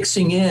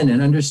mixing in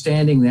and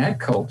understanding that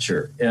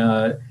culture?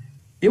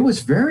 It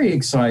was very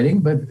exciting,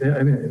 but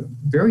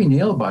very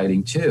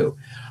nail-biting too.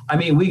 I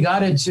mean, we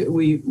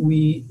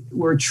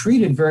were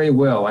treated very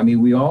well. I mean,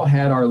 we all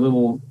had our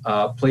little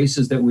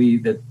places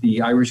that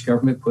the Irish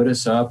government put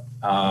us up,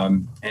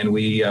 and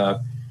we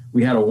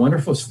had a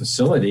wonderful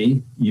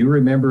facility. You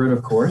remember it,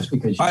 of course,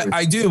 because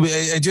I do.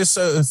 Just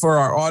for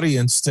our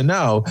audience to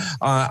know,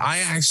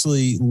 I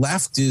actually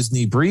left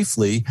Disney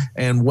briefly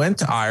and went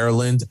to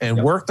Ireland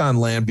and worked on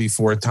Land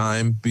Before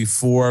Time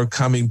before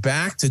coming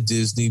back to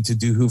Disney to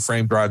do Who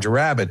Framed Roger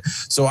Rabbit.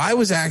 So I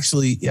was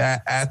actually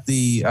at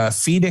the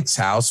Phoenix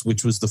House,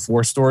 which was the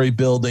 4-story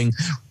building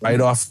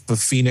right off of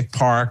Phoenix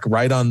Park,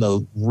 right on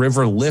the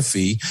River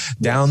Liffey,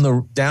 down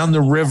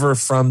the river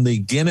from the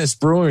Guinness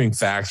Brewing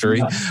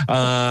Factory.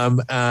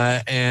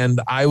 And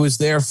I was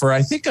there for,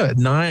 I think,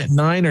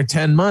 9 or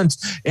 10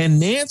 months. And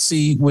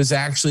Nancy was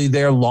actually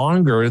there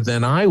longer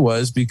than I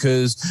was,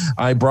 because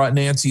I brought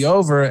Nancy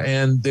over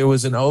and there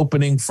was an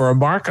opening for a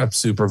markup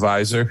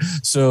supervisor.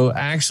 So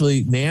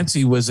actually,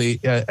 Nancy was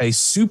a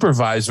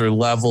supervisor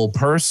level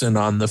person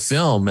on the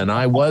film, and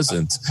I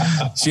wasn't.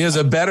 She has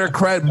a better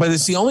credit, but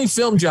it's the only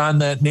film, John,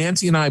 that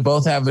Nancy and I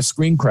both have a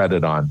screen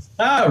credit on.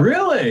 Ah,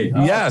 really?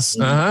 Yes.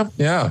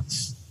 Yeah.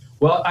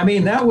 Well, I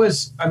mean,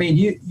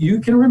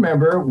 you can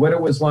remember what it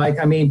was like.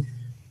 I mean,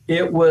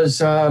 it was,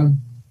 the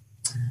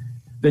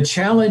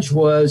challenge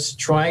was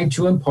trying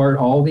to impart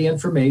all the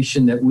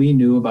information that we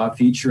knew about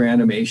feature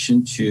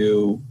animation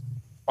to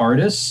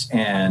artists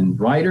and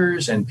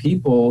writers and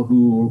people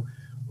who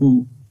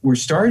were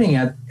starting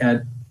at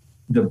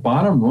the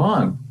bottom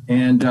rung.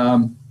 And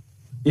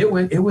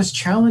it was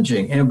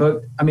challenging.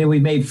 But we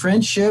made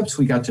friendships,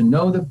 we got to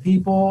know the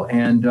people,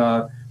 and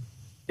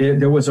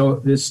there was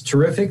this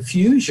terrific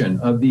fusion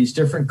of these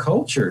different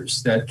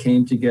cultures that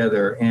came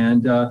together.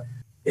 And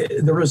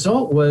the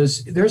result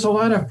was there's a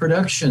lot of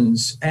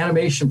productions,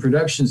 animation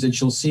productions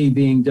that you'll see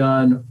being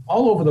done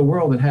all over the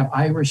world that have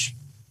Irish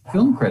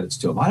film credits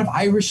to them, a lot of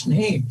Irish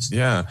names.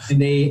 Yeah.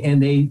 And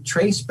they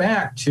trace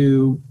back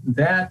to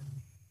that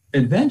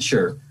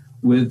adventure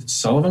with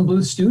Sullivan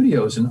Bluth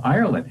Studios in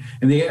Ireland.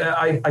 And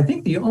I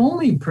think the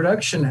only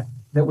production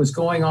that was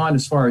going on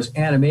as far as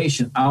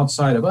animation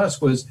outside of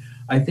us was,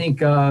 I think,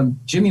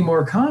 Jimmy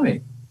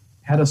Murakami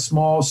had a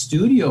small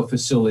studio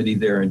facility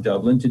there in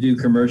Dublin to do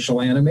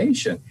commercial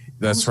animation.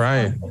 That's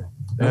right.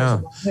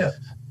 Yeah.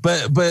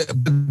 But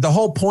the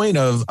whole point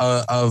of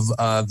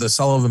the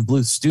Sullivan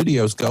Bluth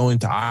Studios going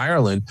to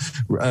Ireland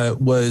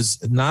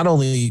was not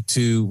only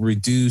to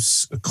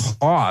reduce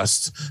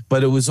costs,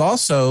 but it was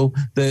also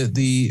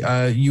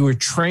you were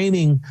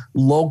training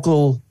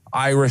local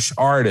Irish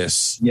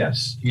artists,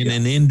 yes, in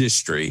an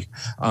industry,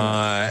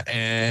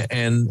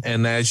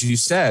 and as you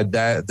said,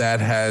 that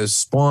has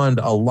spawned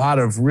a lot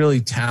of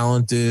really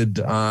talented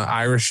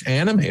Irish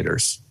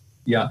animators.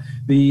 Yeah,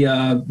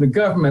 the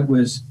government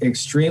was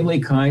extremely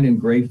kind and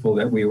grateful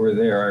that we were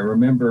there. I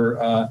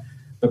remember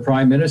the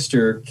Prime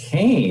Minister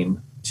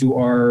came to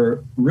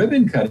our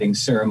ribbon cutting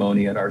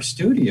ceremony at our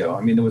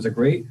studio. There was a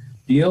great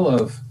deal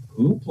of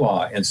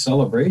hoopla and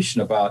celebration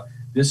about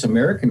this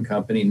American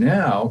company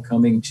now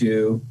coming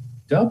to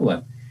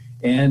Dublin.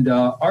 And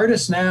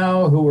artists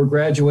now who are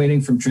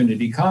graduating from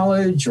Trinity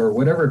College or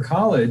whatever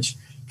college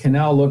can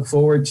now look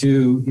forward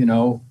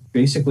to,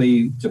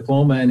 basically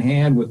diploma in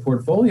hand with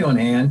portfolio in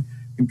hand,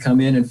 and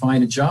come in and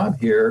find a job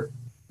here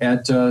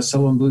at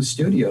Sullivan Bluth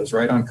Studios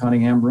right on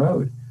Cunningham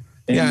Road.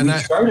 And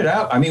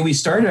we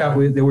started out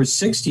with, there were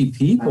 60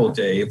 people,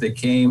 Dave, that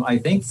came, I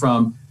think,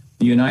 from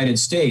the United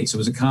States. It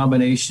was a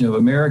combination of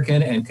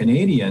American and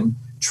Canadian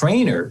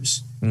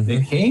trainers. Mm-hmm.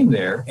 They came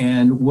there,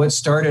 and what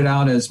started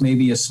out as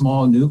maybe a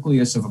small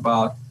nucleus of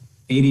about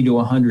 80 to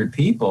 100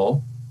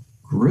 people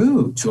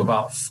grew to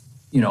about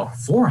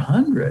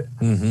 400.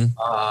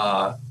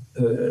 Mm-hmm.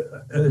 It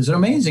was an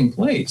amazing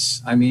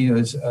place.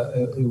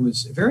 It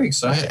was very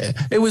exciting.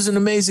 It was an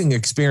amazing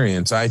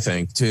experience, I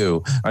think,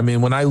 too.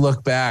 When I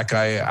look back,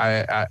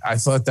 I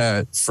thought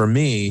that for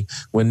me,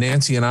 when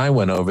Nancy and I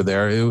went over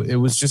there, it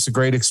was just a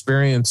great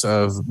experience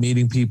of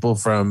meeting people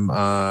from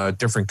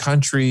different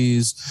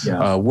countries,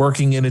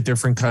 working in a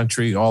different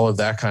country, all of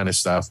that kind of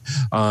stuff.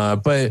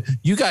 But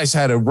you guys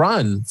had a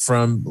run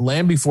from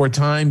Land Before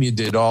Time. You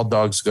did All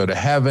Dogs Go to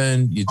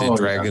Heaven. You did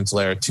Dragon's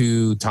Lair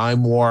 2,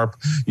 Time Warp.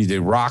 You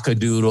did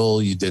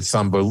Rockadoodle, you did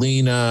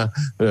Thumbelina,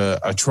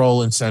 A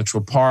Troll in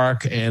Central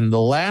Park, and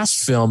the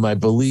last film, I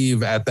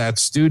believe, at that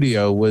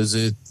studio, was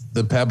it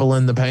The Pebble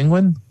and the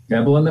Penguin?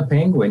 Pebble and the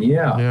Penguin,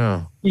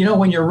 yeah.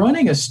 When you're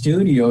running a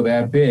studio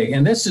that big,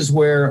 and this is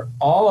where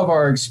all of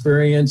our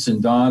experience in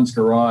Don's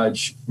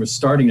Garage was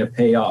starting to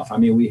pay off.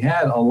 We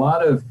had a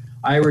lot of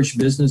Irish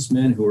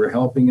businessmen who were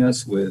helping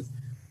us with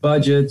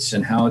budgets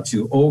and how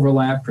to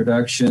overlap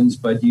productions,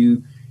 but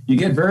you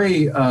get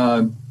very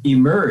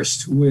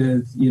immersed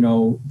with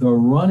the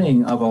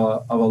running of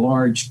a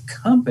large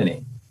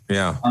company,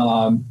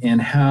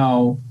 and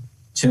how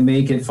to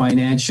make it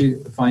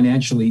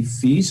financially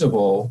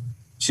feasible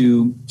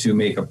to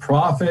make a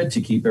profit, to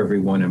keep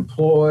everyone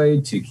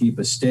employed, to keep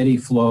a steady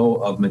flow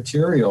of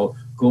material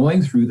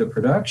going through the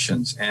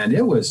productions, and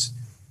it was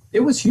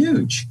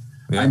huge.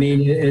 Yeah.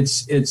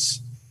 It's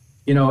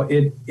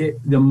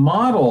the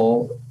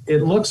model.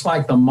 It looks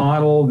like the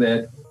model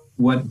that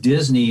what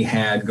Disney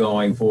had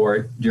going for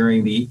it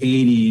during the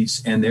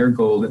 80s and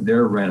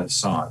their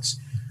renaissance,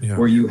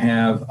 where you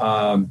have,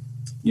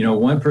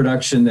 one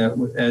production that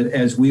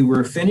as we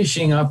were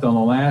finishing up on the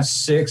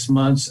last 6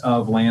 months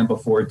of Land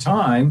Before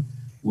Time,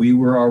 we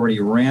were already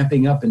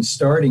ramping up and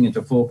starting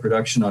into full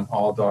production on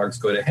All Dogs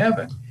Go to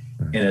Heaven.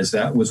 And as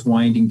that was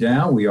winding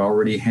down, we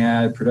already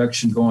had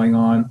production going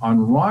on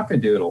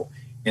Rockadoodle,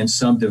 and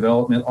some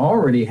development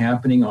already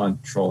happening on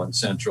Troll in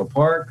Central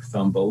Park,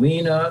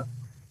 Thumbelina,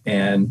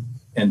 and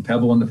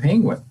Pebble and the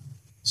Penguin.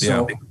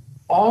 So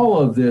all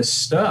of this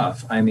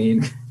stuff,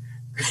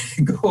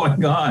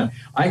 going on,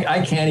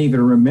 I can't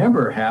even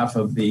remember half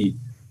of the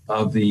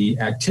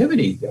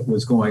activity that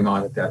was going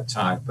on at that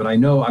time. But I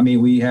know,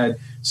 we had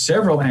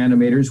several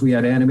animators. We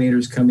had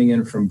animators coming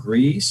in from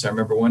Greece. I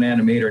remember one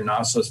animator,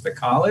 Nasos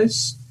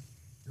Vikalis,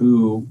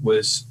 who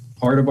was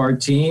part of our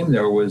team.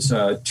 There was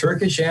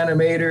Turkish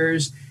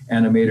animators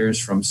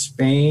from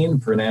Spain,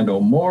 Fernando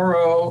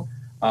Moro,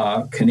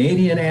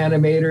 Canadian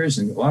animators,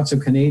 and lots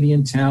of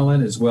Canadian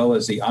talent, as well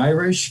as the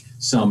Irish,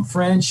 some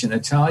French and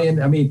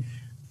Italian.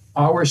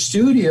 Our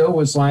studio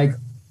was like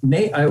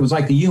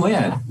the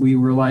UN. We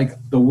were like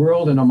the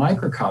world in a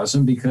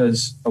microcosm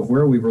because of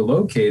where we were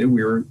located.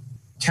 We were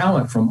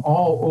talent from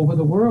all over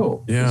the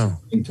world to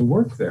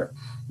work there.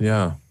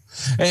 Yeah.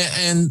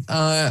 And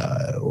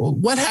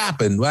what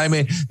happened? I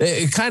mean,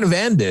 it kind of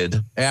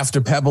ended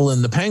after Pebble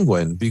and the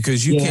Penguin,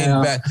 because you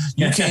came back.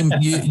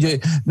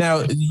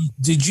 Now,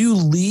 did you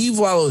leave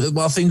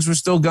while things were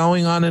still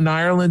going on in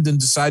Ireland and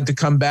decide to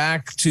come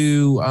back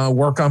to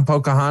work on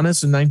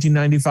Pocahontas in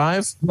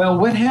 1995? Well,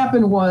 what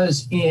happened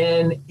was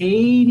in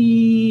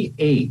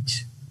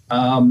 '88,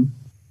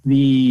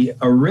 the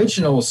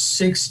original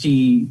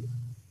 60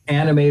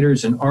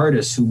 animators and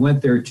artists who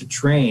went there to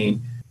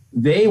train,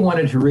 they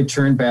wanted to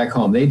return back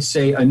home. They'd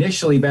say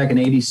initially back in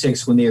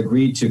 '86, when they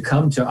agreed to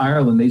come to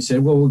Ireland, they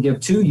said, well, we'll give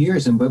 2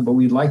 years, but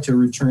we'd like to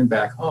return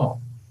back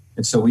home.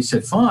 And so we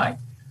said, fine.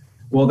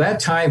 Well, that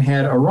time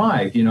had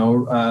arrived.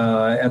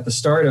 At the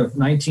start of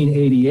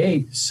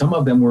 1988, some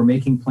of them were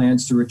making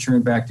plans to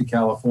return back to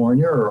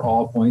California or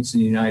all points in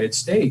the United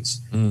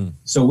States.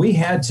 So we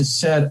had to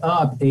set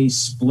up a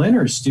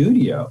splinter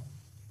studio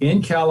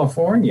in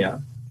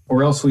California,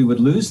 or else we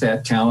would lose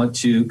that talent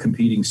to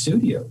competing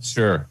studios.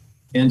 Sure.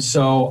 And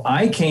so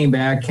I came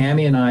back,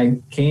 Cammie and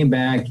I came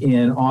back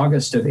in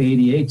August of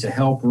 '88 to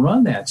help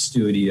run that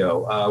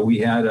studio. We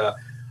had a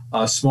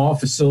small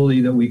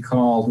facility that we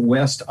called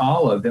West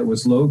Olive that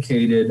was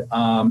located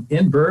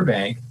in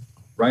Burbank,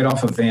 right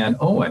off of Van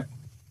Owen.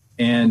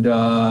 And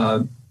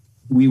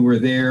we were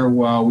there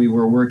while we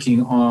were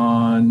working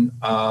on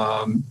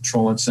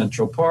Troll in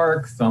Central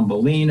Park,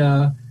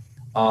 Thumbelina,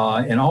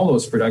 and all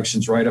those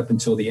productions right up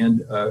until the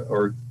end,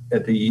 or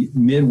at the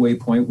midway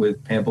point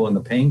with Pebble and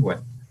the Penguin.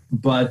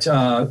 But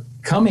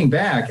coming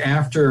back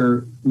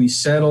after we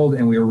settled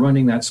and we were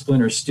running that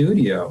splinter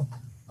studio,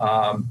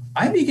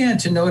 I began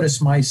to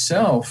notice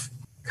myself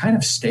kind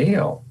of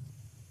stale.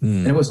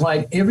 And it was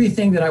like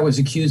everything that I was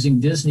accusing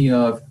Disney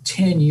of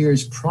 10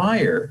 years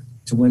prior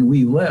to when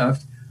we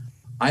left,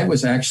 I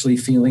was actually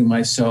feeling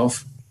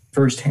myself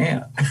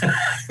firsthand.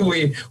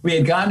 We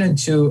had gotten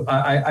into,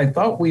 I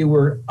thought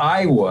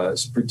I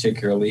was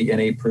particularly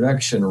in a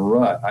production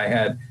rut.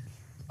 I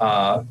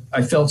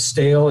felt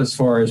stale as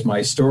far as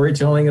my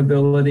storytelling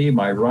ability,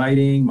 my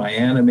writing, my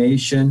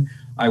animation.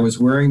 I was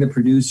wearing the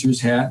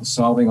producer's hat and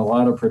solving a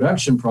lot of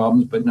production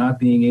problems, but not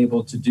being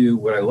able to do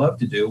what I love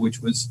to do,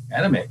 which was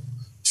animate.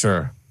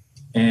 Sure.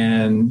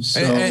 And so,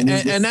 and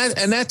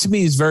that to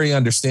me is very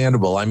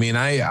understandable. I mean,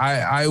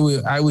 I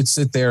would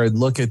sit there and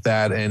look at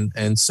that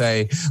and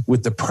say,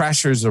 with the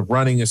pressures of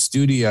running a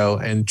studio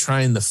and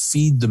trying to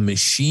feed the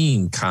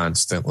machine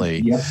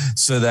constantly,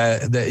 so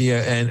that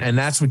and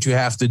that's what you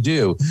have to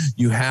do.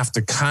 You have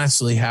to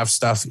constantly have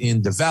stuff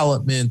in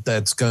development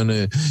that's going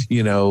to,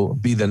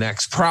 be the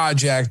next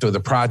project or the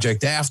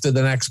project after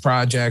the next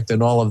project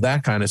and all of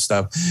that kind of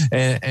stuff.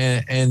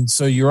 And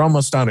so you're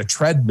almost on a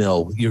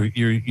treadmill.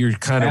 You're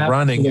kind of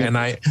running. And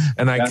I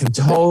can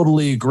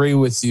totally agree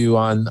with you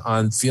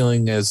on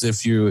feeling as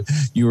if you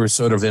were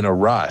sort of in a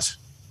rut.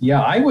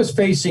 Yeah, I was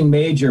facing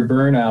major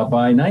burnout.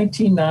 By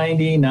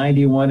 1990,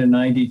 91, and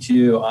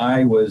 92,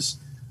 I was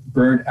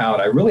burnt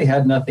out. I really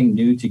had nothing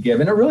new to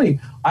give. And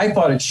I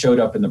thought it showed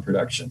up in the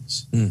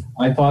productions.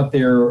 I thought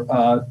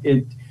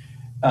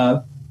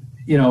a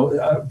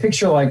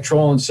picture like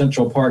Troll in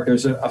Central Park,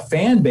 there's a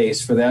fan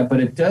base for that, but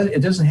it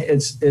doesn't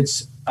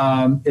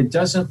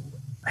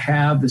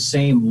have the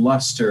same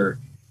luster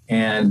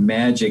and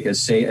magic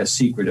as, say, A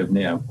Secret of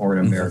NIMH or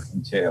An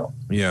American Tail.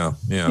 Yeah.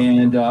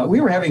 And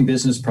we were having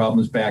business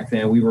problems back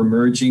then. We were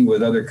merging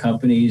with other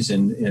companies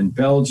in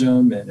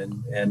Belgium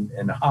and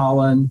in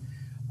Holland.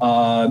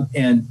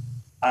 And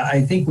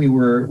I think we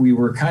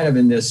were kind of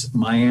in this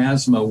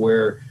miasma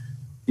where,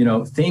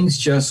 things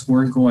just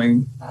weren't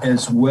going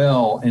as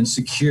well and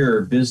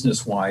secure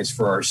business-wise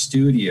for our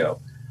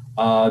studio.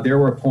 There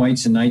were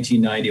points in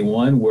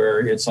 1991 where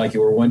it's like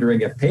you were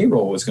wondering if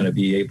payroll was going to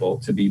be able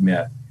to be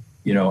met,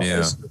 at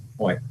this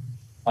point.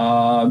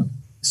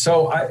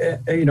 So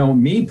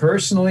me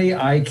personally,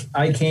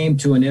 I came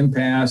to an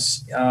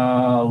impasse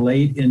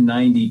late in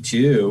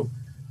 92.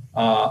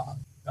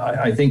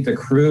 I think the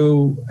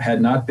crew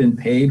had not been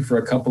paid for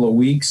a couple of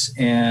weeks,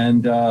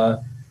 and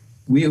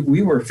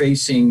we were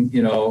facing,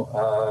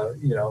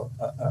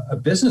 a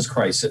business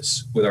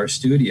crisis with our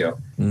studio.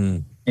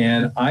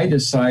 And I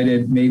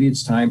decided maybe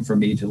it's time for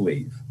me to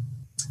leave.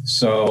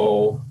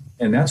 So,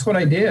 and that's what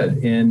I did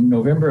in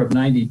November of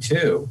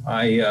 92.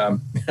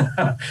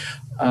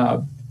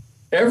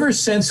 Ever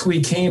since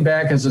we came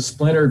back as a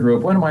splinter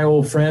group, one of my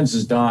old friends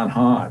is Don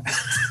Hahn.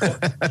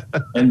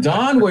 And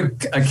Don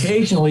would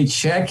occasionally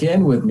check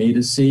in with me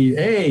to see,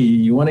 hey,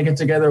 you want to get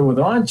together with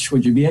lunch?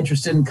 Would you be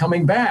interested in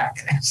coming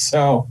back?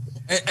 So...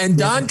 And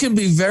Don can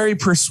be very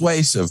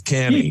persuasive,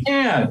 can he? He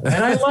can,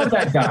 and I love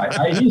that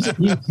guy. He's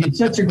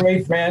such a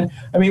great friend.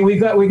 I mean, we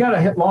got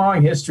a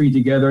long history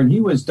together, and he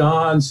was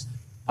Don's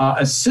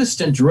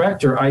assistant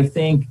director. I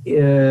think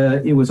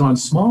it was on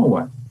Small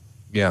One.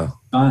 Yeah,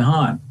 Don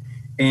Hahn,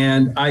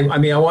 and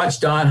I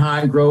watched Don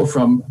Hahn grow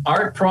from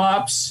art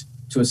props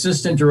to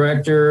assistant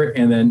director,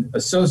 and then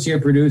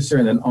associate producer,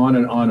 and then on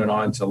and on and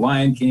on to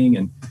Lion King,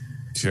 and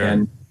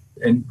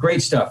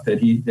great stuff that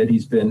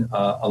he's been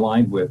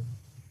aligned with.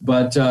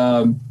 But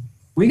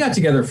we got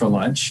together for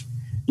lunch.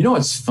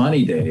 It's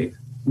funny, Dave.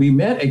 we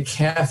met at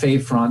Cafe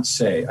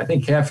Francais. I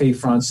think Cafe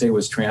Francais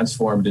was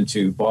transformed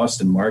into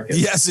Boston Market.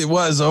 Yes, it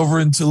was over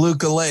in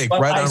Toluca Lake, But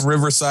right on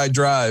Riverside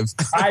Drive.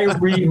 I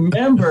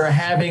remember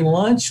having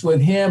lunch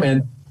with him,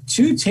 and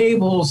 2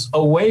 tables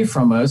away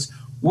from us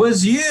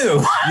was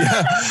you.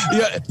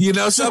 Yeah. You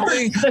know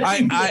something?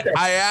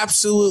 I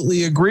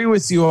absolutely agree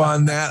with you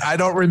on that. I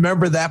don't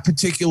remember that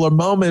particular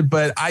moment,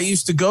 but I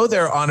used to go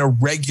there on a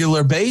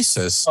regular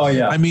basis. Oh,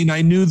 yeah. I mean,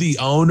 I knew the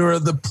owner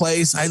of the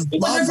place. I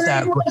love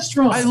that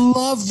restaurant. I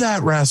love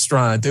that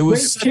restaurant. It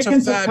was such a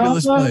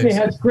fabulous place. They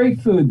had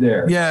great food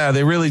there. Yeah,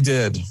 they really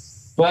did.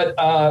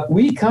 But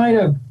we kind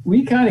of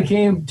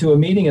came to a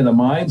meeting of the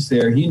minds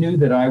there. He knew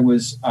that I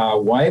was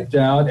wiped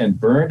out and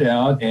burned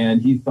out,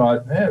 and he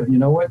thought, hey, you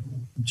know what,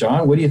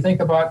 John, what do you think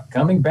about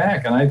coming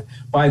back? And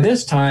by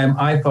this time,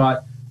 I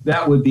thought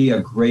that would be a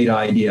great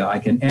idea. I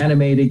can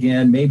animate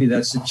again. Maybe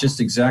that's just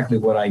exactly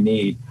what I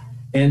need.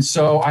 And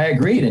so I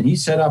agreed, and he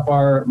set up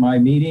my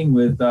meeting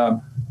with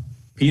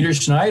Peter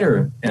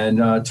Schneider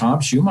and Tom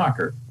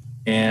Schumacher.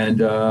 And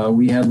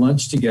we had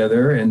lunch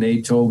together, and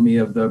they told me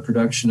of the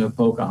production of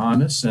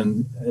Pocahontas,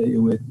 and they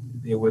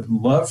would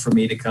love for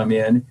me to come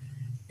in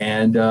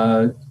and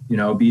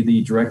be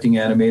the directing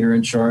animator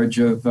in charge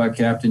of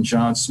Captain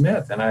John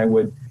Smith. And I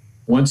would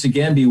once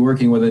again be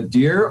working with a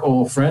dear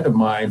old friend of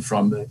mine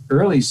from the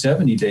early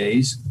 70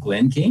 days,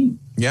 Glenn Keane.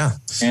 Yeah.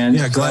 And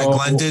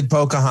Glenn did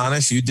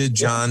Pocahontas. You did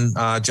John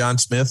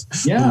Smith,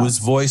 who was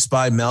voiced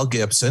by Mel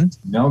Gibson.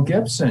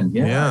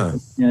 Yeah.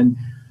 And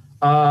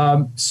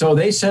so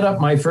they set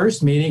up my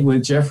first meeting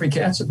with Jeffrey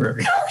Katzenberg,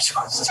 which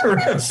was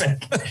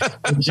terrific.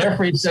 And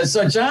Jeffrey says,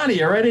 "So Johnny,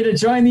 you're ready to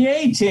join the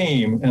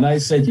A-Team?" And I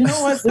said, "You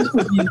know what?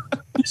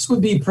 This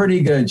would be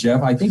pretty good,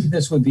 Jeff. I think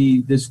this would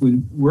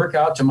work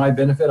out to my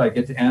benefit. I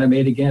get to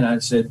animate again." I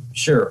said,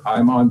 "Sure,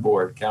 I'm on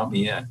board. Count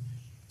me in."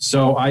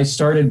 So I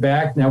started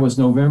back. That was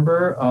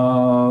November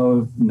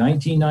of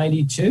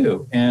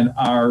 1992, and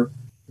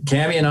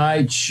Cammie and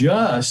I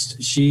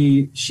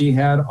she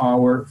had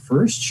our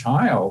first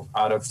child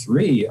out of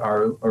 3.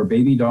 Our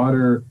baby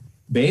daughter,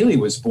 Bailey,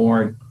 was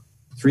born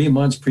 3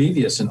 months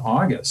previous in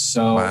August.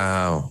 So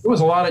wow. There was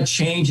a lot of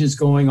changes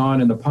going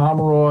on in the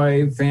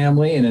Pomeroy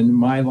family and in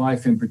my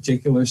life in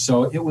particular.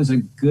 So it was a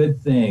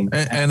good thing.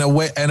 And a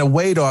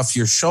weight off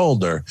your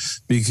shoulder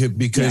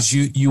because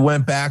you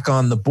went back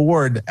on the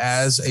board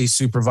as a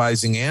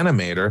supervising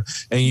animator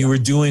and you were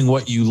doing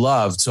what you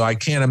loved. So I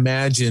can't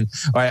imagine.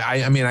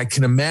 I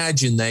can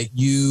imagine that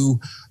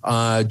you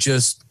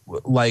just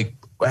like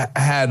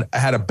had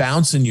a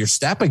bounce in your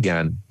step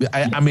again.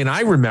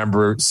 I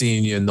remember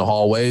seeing you in the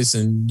hallways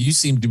and you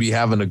seemed to be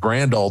having a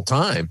grand old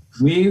time.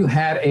 We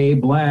had a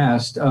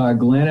blast.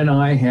 Glenn and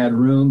I had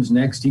rooms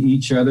next to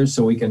each other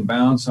so we can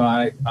bounce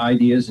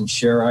ideas and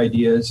share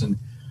ideas. And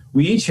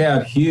we each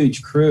had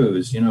huge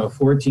crews,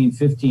 14,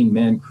 15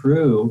 men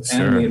crew, sure.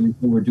 Animators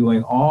who were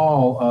doing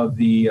all of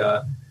the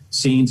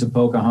scenes of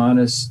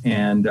Pocahontas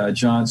and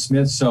John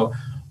Smith. So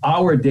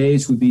our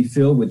days would be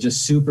filled with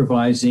just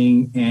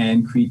supervising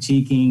and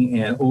critiquing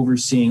and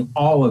overseeing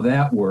all of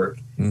that work.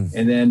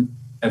 And then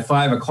at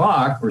 5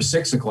 o'clock or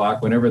 6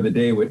 o'clock, whenever the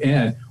day would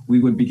end, we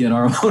would begin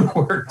our own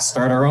work,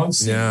 start our own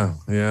scene.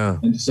 Yeah.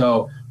 And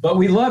so, but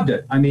we loved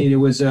it. I mean, it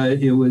was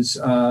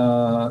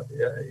a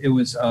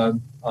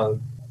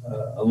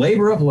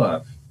labor of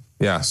love.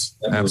 Yes,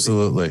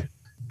 absolutely.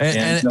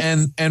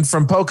 And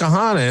from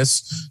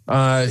Pocahontas,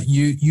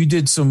 you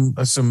did some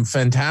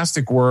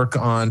fantastic work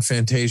on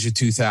Fantasia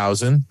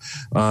 2000,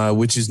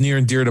 which is near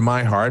and dear to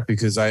my heart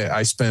because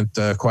I spent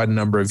quite a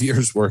number of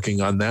years working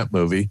on that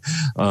movie.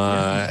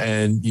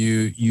 And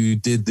you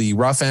did the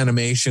rough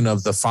animation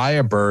of the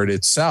Firebird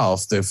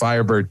itself, the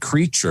Firebird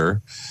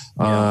creature,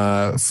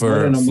 and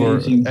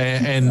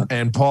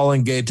Paul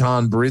and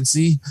Gaetan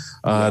Brizzi,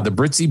 the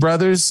Brizzi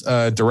brothers,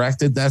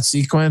 directed that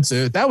sequence.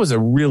 That was a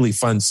really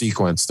fun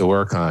sequence to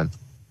work on.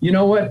 You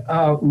know what?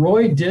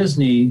 Roy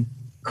Disney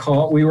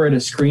we were at a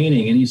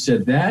screening and he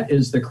said, that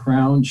is the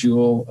crown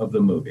jewel of the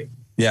movie.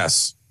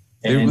 Yes.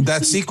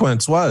 That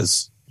sequence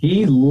was.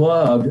 He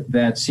loved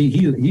that.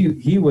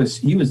 He was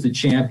the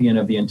champion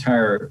of the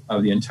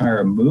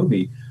entire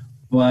movie.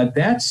 But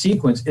that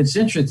sequence, it's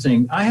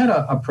interesting. I had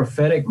a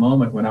prophetic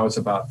moment when I was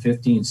about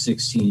 15,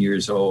 16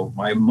 years old.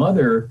 My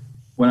mother,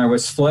 when I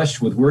was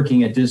flushed with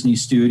working at Disney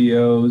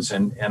Studios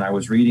and I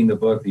was reading the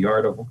book, The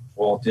Art of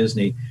Walt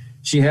Disney,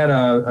 she had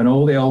an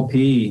old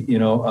LP,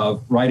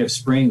 of Rite of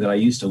Spring that I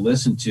used to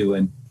listen to.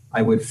 And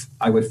I would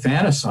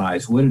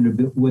fantasize what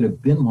it would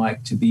have been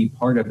like to be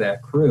part of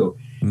that crew.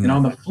 And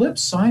on the flip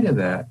side of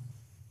that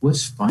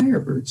was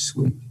Firebird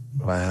Suite.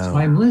 Wow. So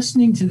I'm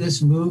listening to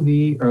this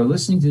movie or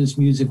listening to this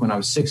music when I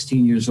was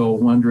 16 years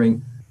old,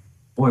 wondering,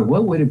 boy,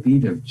 what would it be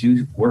to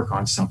do work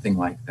on something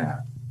like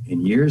that?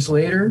 And years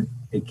later,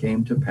 it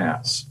came to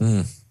pass.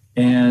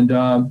 And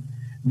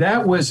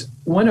that was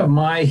one of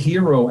my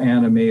hero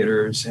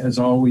animators has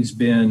always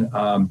been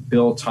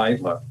Bill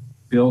Teitla.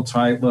 Bill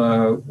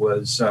Teitla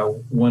was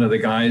one of the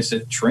guys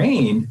that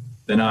trained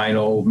the 9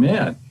 Old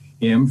Men.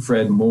 Him,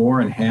 Fred Moore,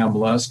 and Ham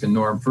Lusk and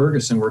Norm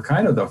Ferguson were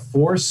kind of the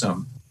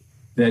foursome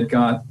that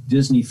got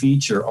Disney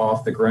Feature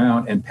off the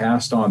ground and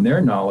passed on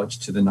their knowledge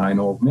to the 9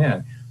 Old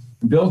Men.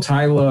 Bill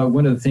Tyler,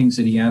 one of the things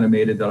that he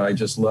animated that I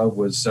just love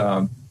was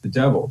the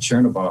Devil,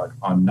 Chernobog,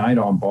 on Night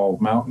on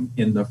Bald Mountain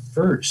in the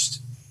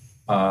first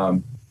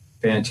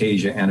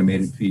Fantasia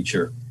animated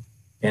feature.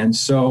 And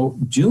so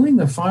doing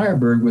the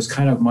Firebird was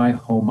kind of my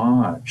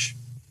homage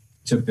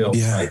to Bill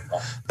Tyler.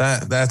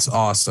 That's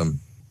awesome.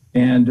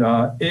 And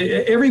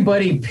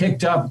everybody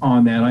picked up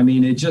on that. I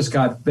mean, it just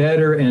got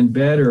better and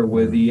better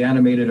with the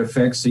animated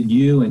effects that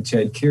you and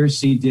Ted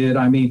Kiersey did.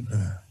 I mean,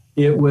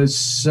 it was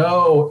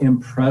so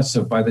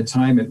impressive by the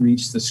time it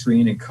reached the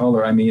screen in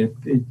color. I mean,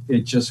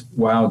 it just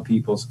wowed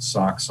people's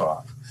socks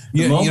off.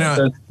 The moment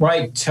the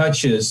sprite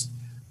touches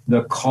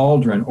the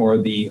cauldron or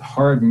the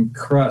hardened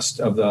crust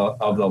of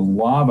the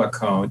lava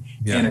cone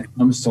and it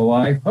comes to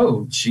life,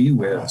 oh, gee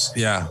whiz.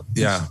 Yeah.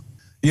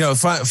 You know,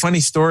 funny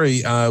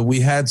story. We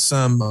had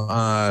some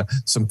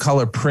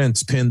color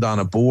prints pinned on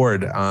a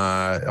board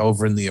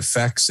over in the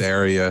effects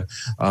area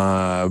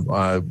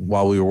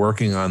while we were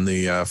working on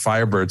the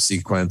Firebird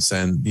sequence,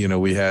 and you know,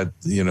 we had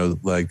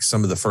like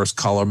some of the first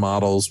color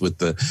models with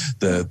the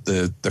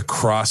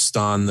crust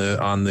on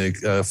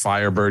the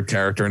Firebird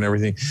character and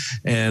everything.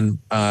 And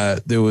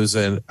there was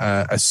a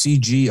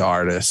CG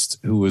artist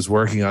who was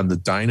working on the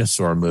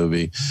dinosaur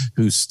movie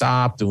who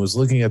stopped and was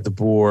looking at the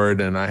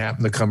board, and I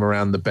happened to come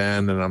around the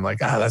bend. And I'm like,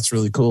 that's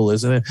really cool,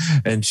 isn't it?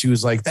 And she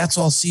was like, that's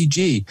all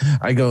CG.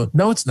 I go,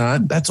 no, it's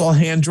not. That's all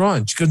hand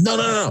drawn. She goes,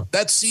 no,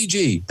 that's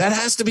CG. That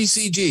has to be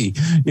CG.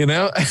 You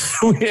know,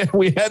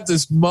 we had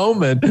this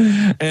moment,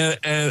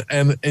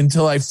 and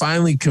until I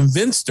finally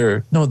convinced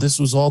her, no, this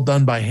was all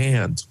done by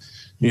hand.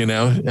 You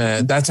know,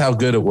 that's how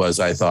good it was.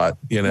 I thought,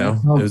 it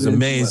was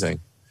amazing.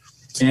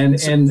 And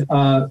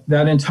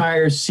that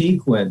entire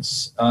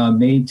sequence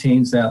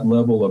maintains that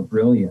level of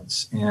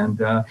brilliance.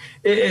 And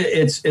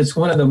it's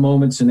one of the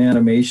moments in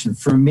animation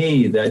for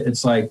me that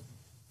it's like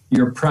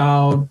you're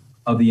proud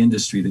of the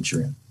industry that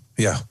you're in.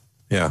 Yeah.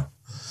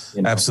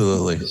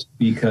 Absolutely.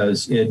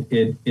 Because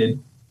it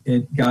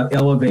got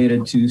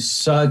elevated to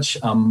such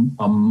a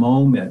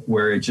moment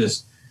where it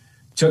just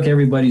took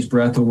everybody's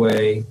breath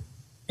away,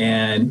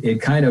 and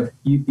it kind of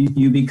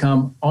you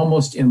become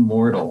almost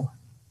immortal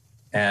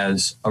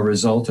as a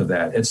result of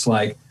that. It's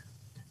like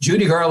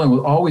Judy Garland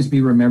will always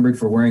be remembered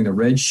for wearing the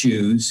red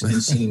shoes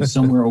and singing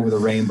Somewhere Over the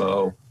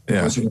Rainbow.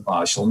 Yeah.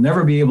 She'll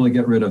never be able to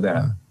get rid of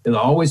that. It'll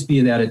always be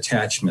that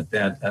attachment,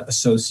 that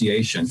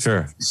association.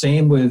 Sure.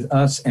 Same with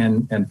us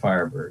and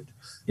Firebird.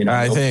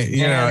 I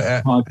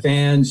think,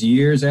 fans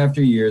years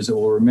after years that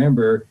will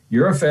remember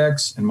your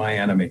effects and my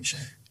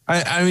animation.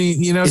 I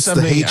mean, it's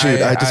something. The Hey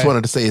Jude. I just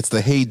wanted to say it's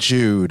the Hey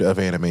Jude of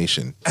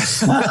animation.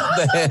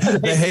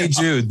 the Hey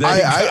Jude.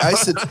 I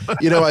said,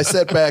 I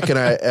sat back and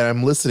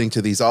I'm listening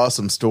to these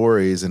awesome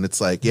stories, and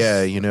it's like,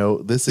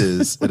 this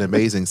is an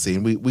amazing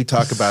scene. We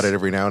talk about it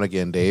every now and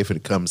again, Dave, and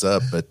it comes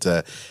up,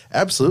 but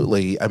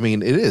absolutely. I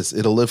mean, it is.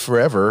 It'll live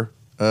forever.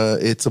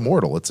 It's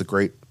immortal. It's a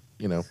great,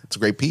 it's a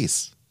great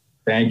piece.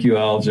 Thank you,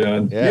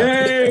 Aljon.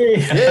 Yeah.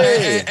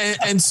 Yay!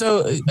 And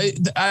so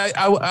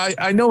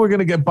I know we're going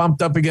to get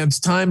bumped up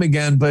against time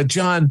again, but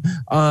John,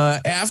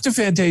 after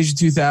Fantasia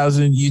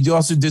 2000, you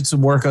also did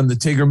some work on the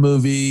Tigger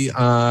movie,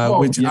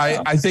 which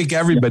I think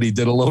everybody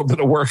did a little bit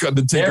of work on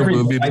the Tigger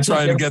movie to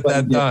try to get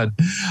that done.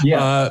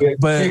 Yeah,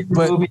 but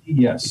movie,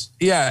 yes.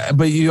 Yeah,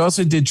 but you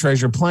also did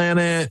Treasure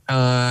Planet,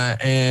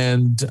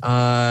 and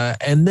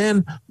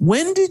then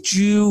when did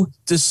you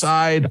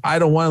decide I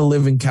don't want to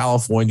live in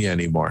California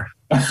anymore?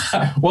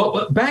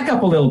 Well, back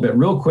up a little bit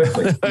real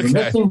quickly.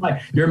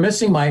 You're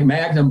missing my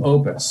magnum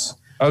opus.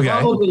 Okay.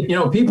 Probably,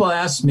 people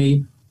ask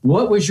me,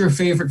 what was your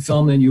favorite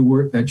film that you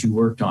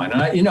worked on?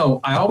 And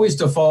I always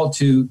default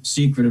to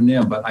Secret of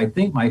NIMH, but I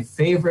think my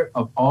favorite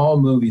of all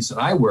movies that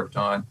I worked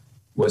on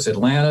was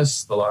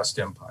Atlantis: The Lost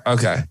Empire.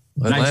 Okay.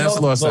 Atlantis: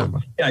 The Lost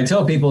Empire. I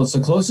tell people it's the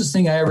closest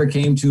thing I ever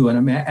came to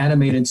an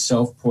animated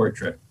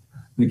self-portrait.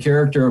 The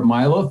character of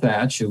Milo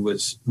Thatch, who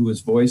was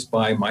voiced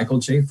by Michael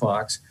J.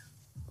 Fox.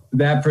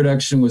 That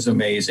production was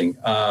amazing.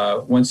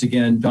 Once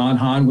again, Don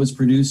Hahn was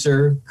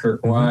producer,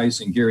 Kirk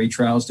Wise and Gary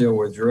Trousdale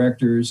were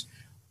directors.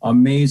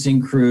 Amazing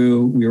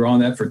crew. We were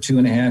on that for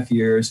 2.5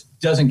 years.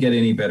 Doesn't get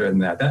any better than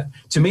that. That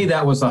to me,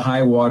 that was the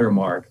high water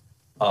mark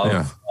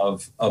of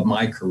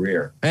my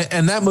career.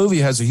 And that movie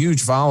has a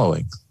huge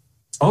following.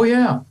 Oh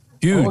yeah,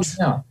 huge. Oh,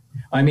 yeah.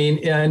 I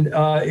mean, and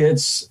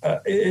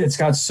it's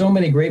got so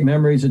many great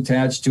memories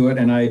attached to it,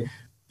 and I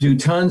do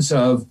tons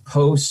of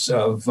posts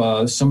of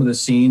some of the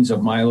scenes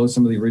of Milo,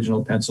 some of the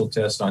original pencil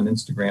test on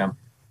Instagram.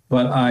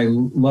 But I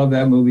love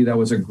that movie. That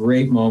was a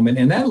great moment.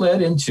 And that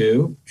led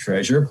into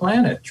Treasure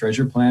Planet.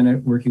 Treasure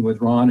Planet, working with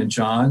Ron and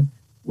John,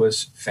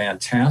 was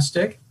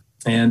fantastic.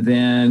 And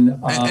then...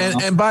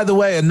 and by the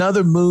way,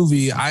 another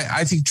movie,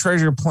 I think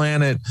Treasure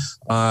Planet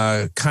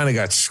kind of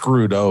got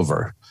screwed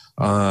over.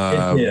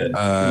 I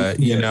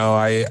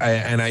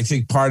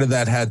think part of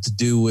that had to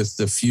do with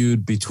the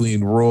feud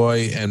between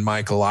Roy and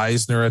Michael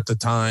Eisner at the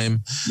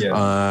time.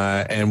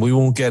 Yeah. And we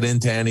won't get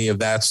into any of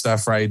that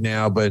stuff right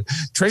now, but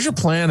Treasure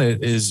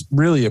Planet is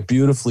really a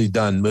beautifully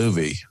done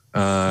movie.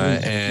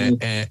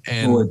 and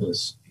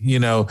gorgeous. you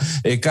know,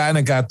 it kind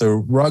of got the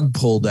rug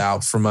pulled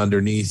out from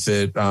underneath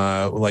it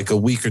like a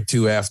week or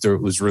two after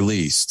it was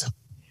released.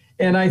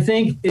 And I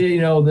think, you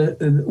know,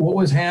 what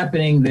was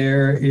happening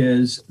there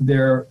is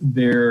their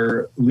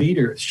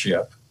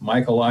leadership.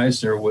 Michael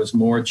Eisner was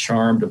more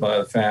charmed by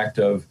the fact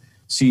of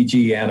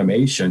CG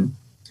animation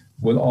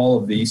with all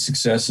of the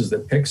successes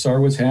that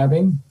Pixar was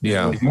having.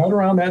 Yeah. It was right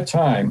around that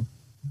time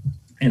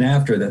and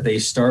after that, they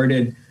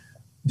started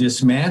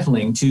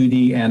dismantling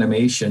 2D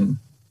animation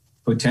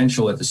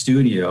potential at the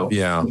studio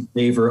in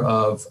favor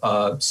of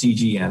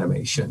CG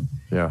animation.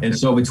 Yeah. And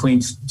so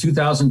between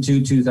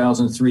 2002,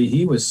 2003,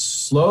 he was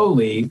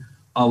slowly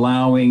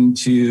allowing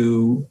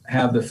to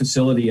have the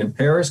facility in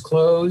Paris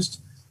closed,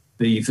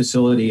 the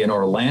facility in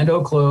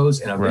Orlando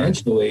closed, and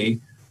eventually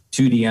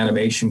 2D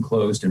animation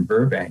closed in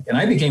Burbank. And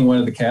I became one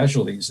of the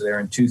casualties there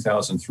in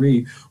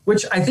 2003,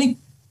 which I think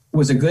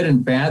was a good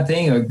and bad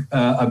thing.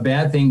 A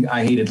bad thing,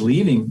 I hated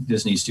leaving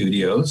Disney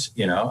Studios.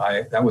 You know,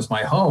 that was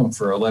my home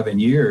for 11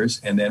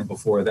 years. And then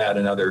before that,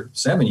 another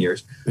 7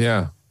 years.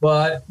 Yeah.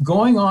 But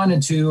going on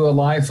into a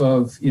life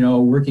of, you know,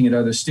 working at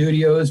other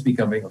studios,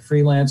 becoming a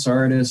freelance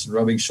artist,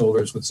 rubbing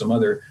shoulders with some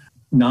other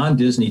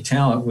non-Disney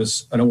talent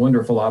was a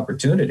wonderful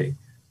opportunity.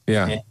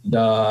 Yeah. And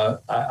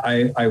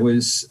I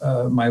was,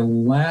 my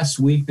last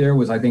week there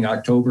was, I think,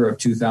 October of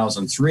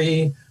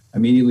 2003.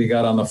 Immediately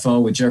got on the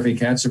phone with Jeffrey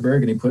Katzenberg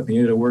and he put me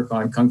to work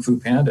on Kung Fu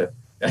Panda.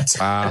 That's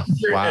wow.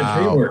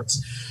 DreamWorks.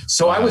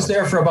 So I was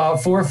there for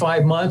about 4 or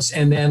 5 months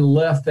and then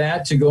left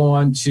that to go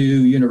on to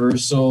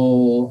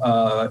Universal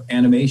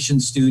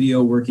Animation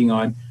Studio working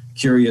on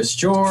Curious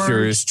George.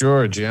 Curious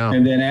George, yeah.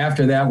 And then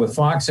after that with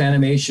Fox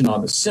Animation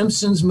on the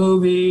Simpsons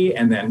movie.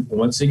 And then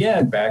once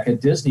again back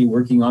at Disney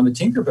working on the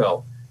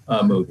Tinkerbell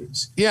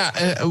movies.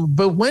 Yeah,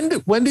 but when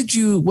did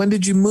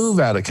you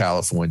move out of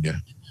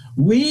California?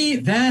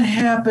 That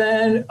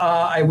happened.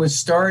 I was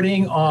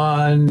starting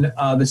on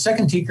the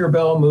second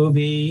Tinkerbell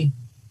movie,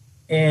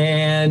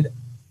 and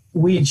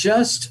we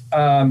just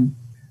the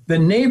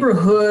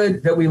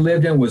neighborhood that we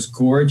lived in was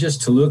gorgeous,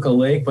 Toluca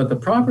Lake, but the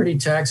property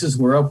taxes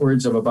were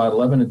upwards of about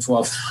 $11,000 and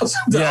 $12,000.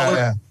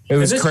 Yeah, it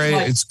was crazy.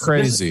 It's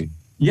crazy.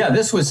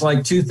 This was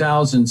like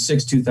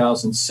 2006,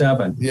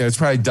 2007. Yeah, it's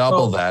probably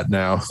double that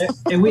now.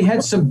 And we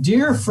had some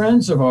dear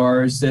friends of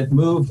ours that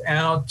moved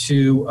out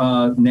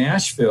to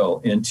Nashville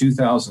in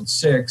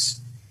 2006.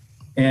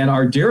 And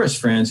our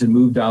dearest friends had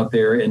moved out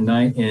there in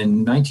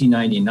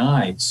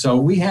 1999. So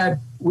we had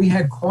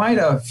quite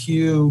a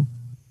few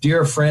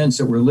dear friends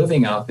that were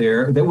living out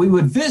there that we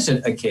would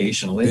visit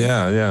occasionally.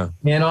 Yeah.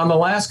 And on the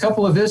last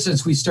couple of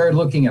visits, we started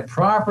looking at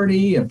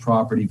property and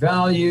property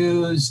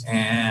values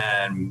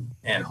and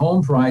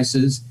home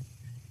prices,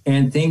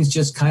 and things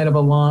just kind of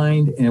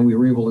aligned. And we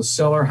were able to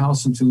sell our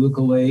house in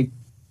Toluca Lake,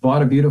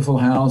 bought a beautiful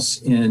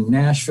house in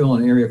Nashville,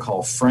 an area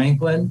called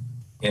Franklin,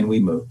 and we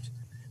moved.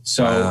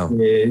 So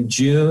in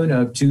June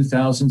of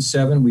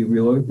 2007, we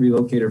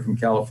relocated from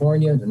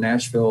California to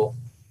Nashville,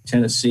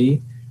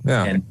 Tennessee.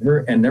 Yeah.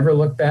 And never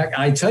looked back.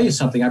 I tell you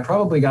something, I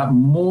probably got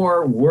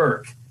more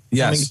work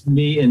coming to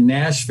me in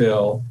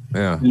Nashville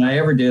than I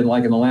ever did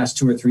like in the last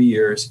 2 or 3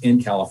 years in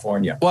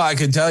California. Well, I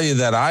can tell you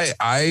that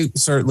I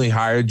certainly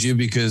hired you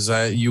because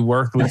you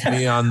worked with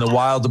me on the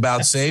Wild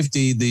About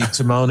Safety, the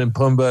Timon and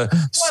Pumbaa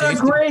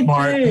Safety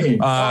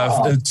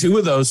Smart. 2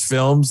 of those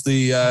films,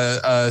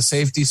 the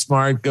Safety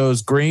Smart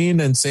Goes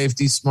Green and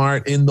Safety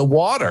Smart in the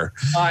Water.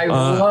 I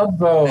love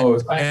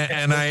those.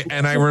 And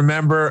I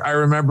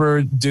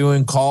remember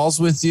doing calls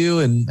with you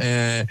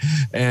and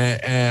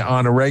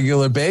on a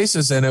regular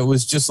basis, and it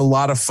was just a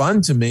lot of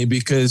fun to me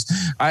because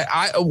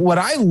what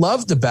I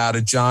loved about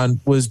it, John,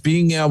 was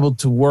being able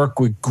to work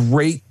with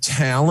great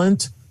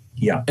talent.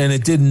 Yeah. And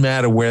it didn't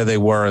matter where they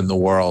were in the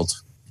world.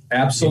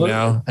 Absolutely. You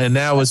know? And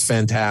that was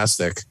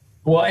fantastic.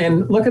 Well,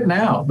 and look at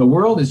now. The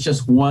world is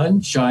just one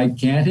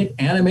gigantic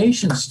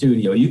animation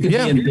studio. You could be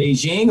in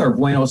Beijing or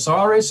Buenos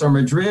Aires or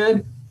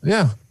Madrid.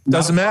 Yeah.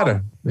 Doesn't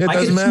matter. It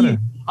doesn't matter.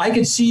 I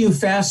could see you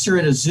faster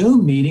in a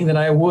Zoom meeting than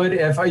I would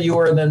if you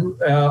were in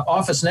the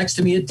office next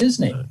to me at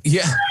Disney.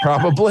 Yeah,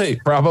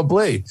 probably. But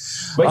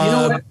you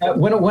know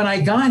what? When I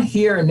got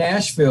here in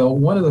Nashville,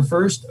 one of the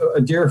first,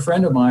 a dear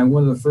friend of mine,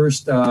 one of the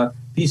first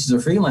pieces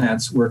of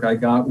freelance work I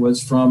got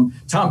was from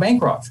Tom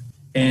Bancroft.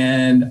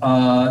 And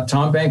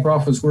Tom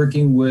Bancroft was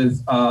working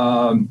with,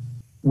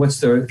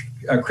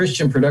 a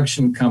Christian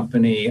production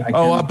company.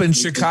 Up in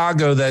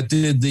Chicago that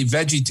did the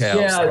VeggieTales.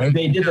 Yeah, right?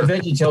 They did the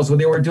VeggieTales. Well,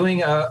 they were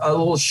doing a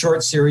little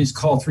short series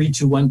called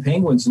 3-2-1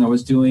 Penguins, and I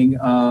was doing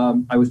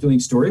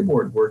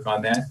storyboard work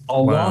on that,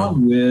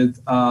 along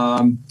with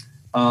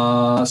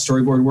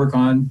storyboard work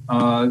on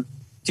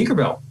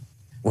Tinkerbell.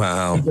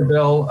 Wow.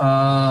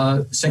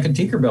 Tinkerbell, second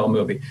Tinkerbell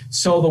movie.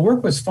 So the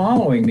work was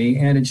following me,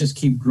 and it just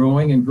kept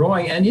growing and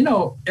growing. And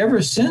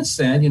ever since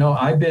then,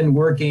 I've been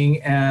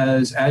working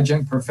as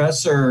adjunct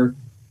professor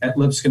at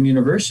Lipscomb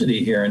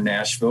University here in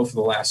Nashville for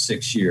the last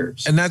 6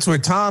 years. And that's where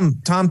Tom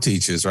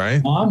teaches,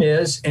 right? Tom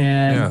is,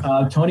 and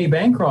Tony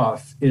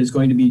Bancroft is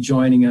going to be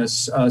joining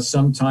us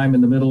sometime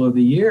in the middle of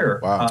the year.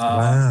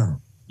 Wow.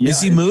 Yeah.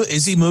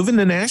 Is he moving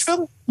to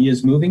Nashville? He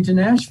is moving to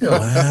Nashville.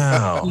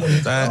 Wow,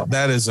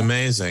 that is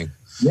amazing.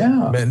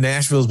 Yeah. But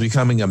Nashville's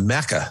becoming a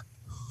mecca.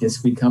 It's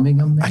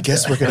becoming a mecca. I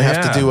guess we're going to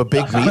have to do a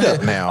big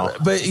meetup now.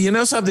 But you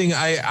know something,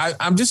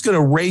 I'm just going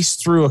to race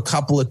through a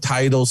couple of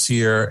titles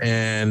here,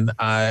 and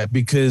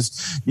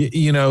because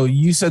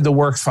you said the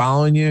work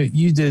following you.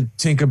 You did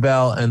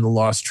Tinkerbell and the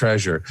Lost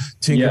Treasure,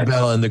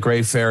 Tinkerbell and the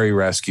Great Fairy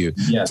Rescue,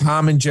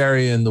 Tom and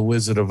Jerry and the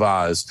Wizard of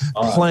Oz,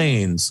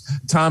 Planes,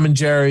 Tom and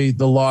Jerry,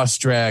 the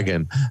Lost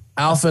Dragon,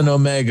 Alpha and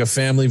Omega,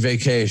 Family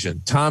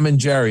Vacation, Tom and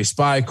Jerry,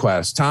 Spy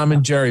Quest, Tom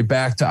and Jerry,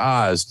 Back to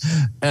Oz,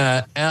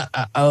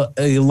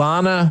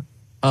 Ilana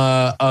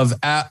of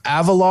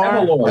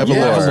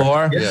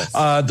Avalor. Yes.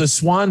 The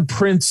Swan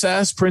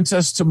Princess,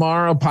 Princess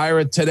Tomorrow,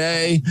 Pirate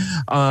Today.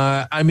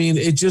 I mean,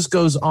 it just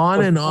goes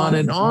on and on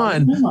and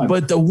on.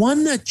 But the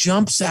one that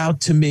jumps out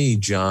to me,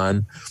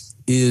 John,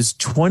 is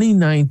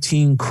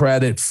 2019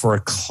 credit for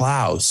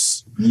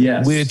Klaus.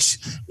 Yes. Which,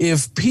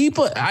 if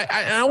people,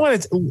 I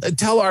want to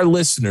tell our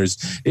listeners,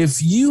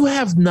 if you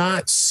have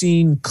not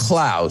seen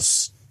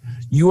Klaus,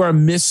 you are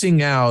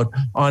missing out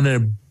on a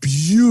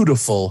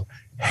beautiful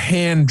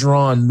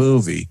hand-drawn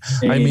movie.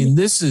 I mean,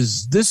 this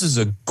is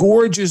a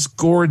gorgeous,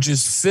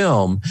 gorgeous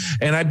film,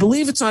 and I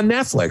believe it's on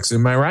Netflix.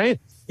 Am I right?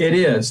 It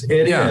is.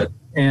 It is.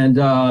 And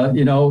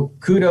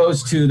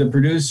kudos to the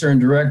producer and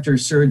director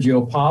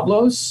Sergio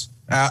Pablos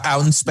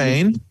out in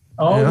Spain.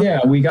 Oh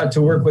yeah, we got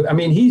to work with. I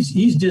mean,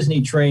 he's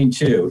Disney trained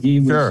too.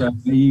 He was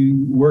he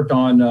worked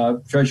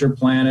on Treasure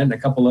Planet and a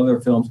couple other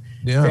films.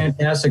 Yeah.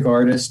 Fantastic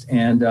artist,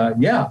 and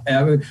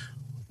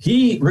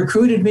he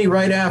recruited me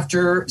right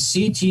after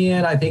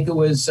CTN. I think it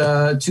was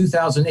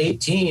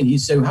 2018. He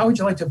said, "How would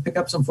you like to pick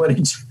up some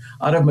footage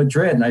out of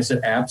Madrid?" And I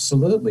said,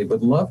 "Absolutely,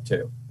 would love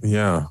to."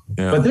 Yeah.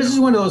 But this is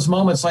one of those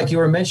moments, like you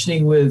were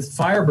mentioning with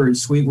Firebird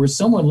Suite, where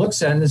someone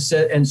looks at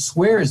it and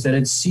swears that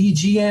it's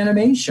CG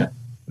animation.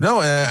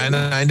 No, and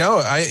I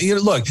know.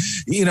 Look,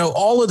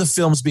 all of the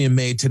films being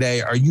made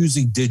today are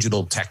using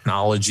digital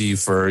technology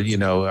for,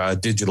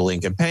 digital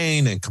ink and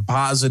paint and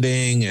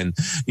compositing and,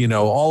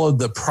 all of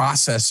the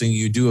processing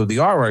you do of the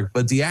artwork.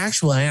 But the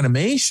actual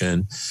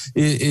animation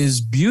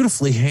is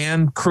beautifully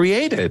hand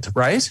created,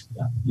 right?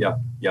 Yeah.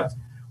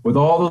 With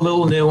all the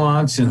little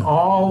nuance and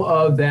all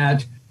of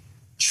that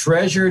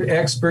treasured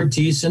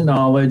expertise and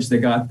knowledge that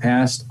got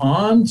passed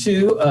on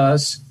to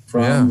us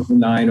from the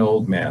 9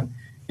 old men.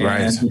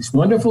 And it's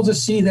wonderful to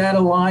see that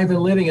alive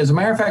and living. As a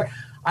matter of fact,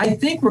 I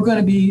think we're going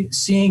to be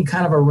seeing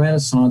kind of a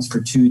renaissance for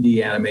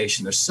 2D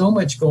animation. There's so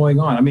much going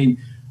on. I mean,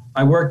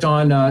 I worked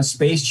on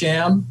Space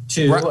Jam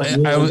 2.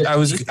 Right. I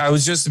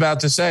was just about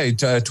to say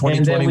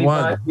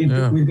 2021.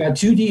 We've got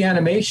 2D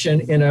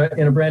animation in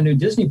a brand new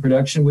Disney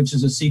production, which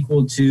is a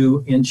sequel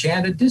to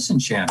Enchanted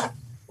Disenchanted.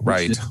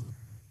 Right.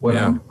 What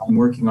I'm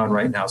working on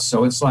right now.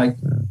 So it's like,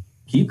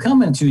 keep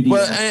coming, 2D.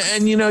 Well,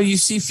 and you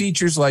see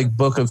features like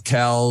Book of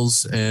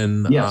Kells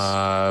and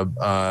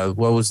what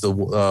was the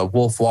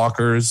Wolf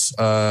Walkers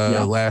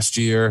last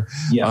year.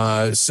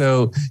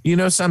 So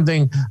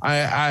something.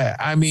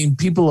 I mean,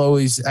 people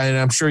always, and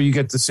I'm sure you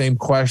get the same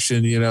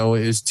question.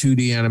 Is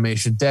 2D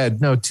animation dead?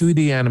 No,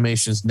 2D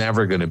animation is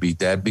never going to be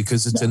dead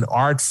because it's an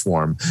art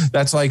form.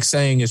 That's like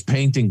saying, is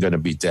painting going to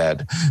be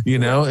dead?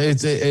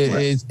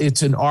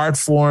 It's an art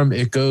form.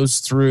 It goes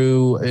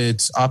through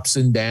its ups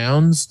and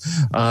downs,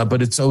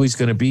 but it's always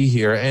going to be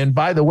here. And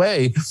by the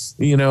way,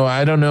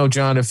 I don't know,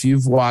 John, if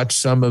you've watched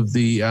some of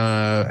the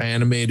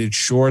animated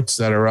shorts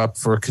that are up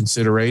for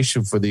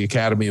consideration for the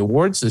Academy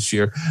Awards this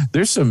year.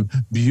 There's some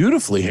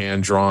beautifully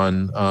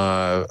hand-drawn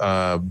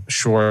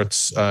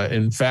shorts.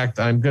 In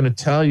fact, I'm going to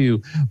tell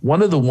you,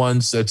 one of the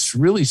ones that's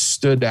really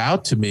stood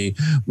out to me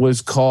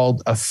was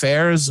called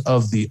Affairs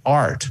of the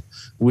Art,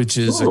 which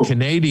is a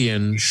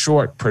Canadian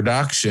short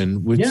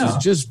production, which is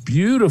just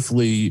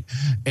beautifully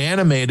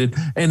animated.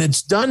 And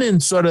it's done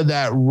in sort of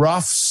that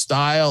rough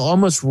style,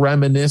 almost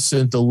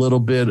reminiscent a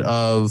little bit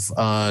of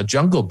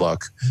Jungle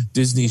Book,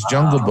 Disney's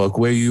Jungle Book,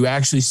 where you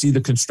actually see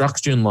the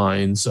construction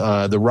lines,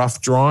 the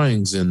rough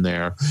drawings in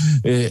there.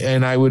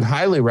 And I would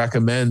highly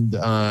recommend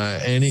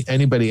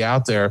anybody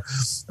out there,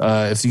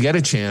 if you get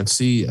a chance,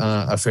 see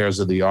Affairs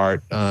of the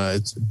Art.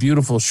 It's a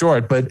beautiful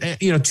short, but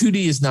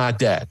 2D is not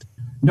dead.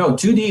 No,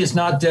 2D is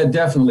not dead,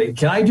 definitely.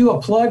 Can I do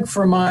a plug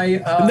for my...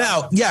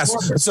 No,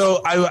 yes.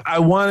 So I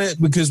want it,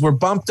 because we're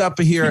bumped up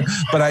here,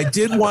 but I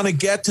did want to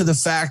get to the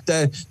fact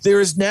that there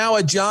is now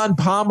a John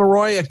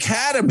Pomeroy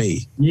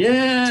Academy.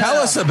 Yeah. Tell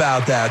us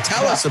about that.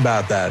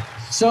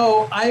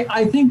 So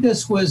I think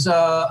this was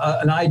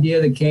an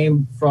idea that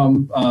came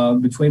from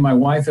between my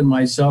wife and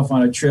myself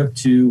on a trip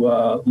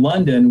to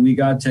London. We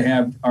got to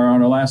have,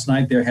 on our last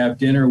night there, have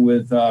dinner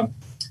with Dick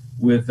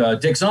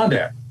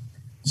Zondak.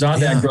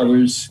 Zondak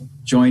Brothers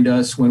joined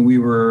us when we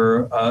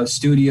were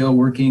studio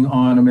working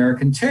on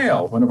American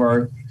Tail, one of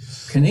our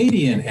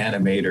Canadian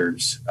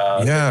animators.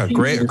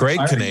 Great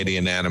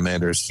Canadian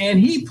animators. And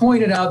he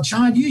pointed out,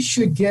 John, you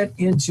should get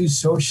into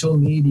social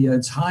media.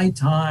 It's high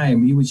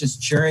time. He was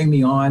just cheering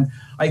me on.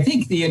 I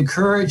think the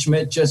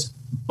encouragement just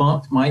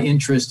bumped my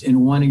interest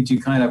in wanting to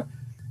kind of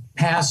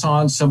pass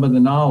on some of the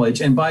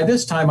knowledge. And by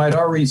this time, I'd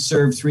already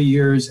served 3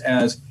 years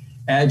as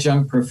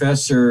adjunct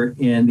professor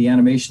in the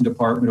animation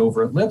department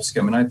over at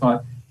Lipscomb. And I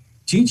thought,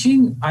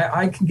 teaching,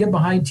 I can get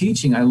behind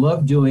teaching. I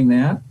love doing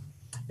that.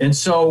 And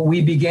so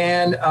we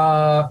began,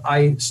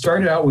 I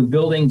started out with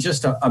building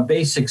just a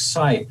basic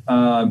site,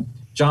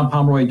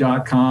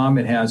 johnpomeroy.com.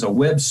 It has a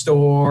web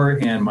store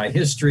and my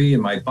history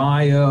and my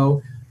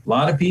bio. A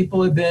lot of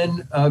people have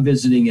been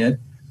visiting it.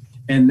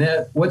 And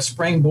that what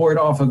springboard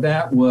off of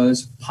that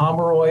was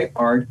Pomeroy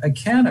Art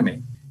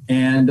Academy.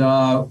 And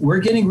we're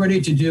getting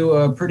ready to do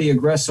a pretty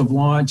aggressive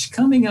launch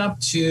coming up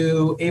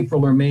to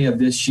April or May of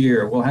this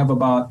year. We'll have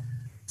about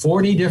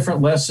 40 different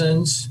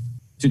lessons,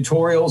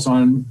 tutorials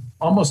on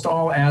almost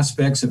all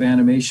aspects of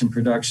animation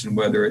production,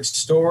 whether it's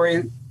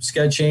story,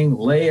 sketching,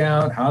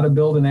 layout, how to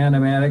build an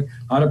animatic,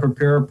 how to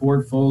prepare a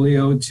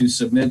portfolio to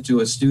submit to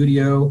a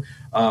studio,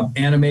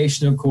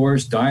 animation, of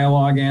course,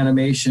 dialogue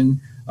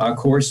animation,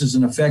 courses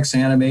in effects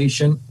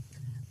animation.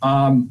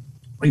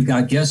 We've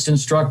got guest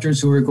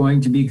instructors who are going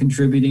to be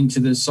contributing to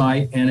the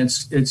site, and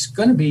it's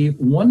going to be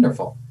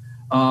wonderful.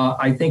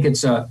 I think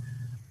it's an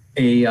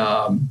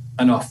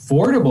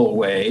affordable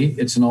way.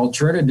 It's an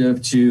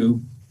alternative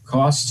to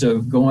costs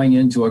of going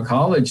into a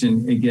college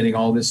and getting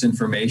all this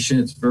information.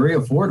 It's very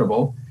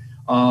affordable,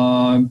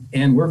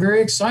 and we're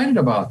very excited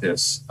about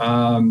this.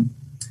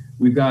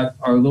 We've got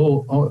our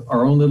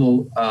own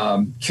little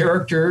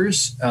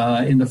characters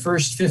in the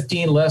first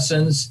 15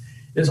 lessons.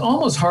 It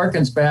almost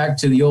harkens back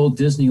to the old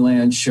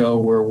Disneyland show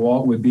where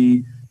Walt would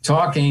be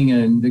talking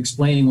and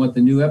explaining what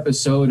the new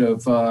episode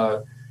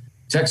of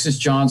Texas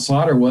John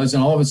Slaughter was,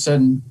 and all of a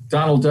sudden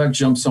Donald Duck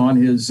jumps on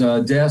his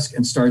desk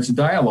and starts a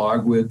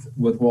dialogue with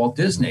Walt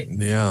Disney.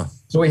 Yeah.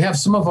 So we have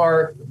some of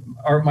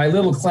my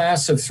little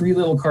class of 3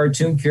 little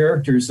cartoon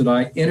characters that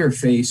I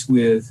interface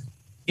with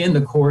in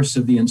the course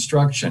of the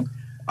instruction.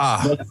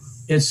 But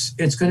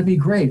it's going to be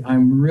great.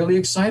 I'm really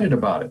excited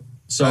about it.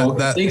 So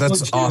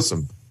that's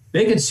awesome.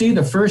 They could see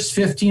the first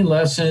 15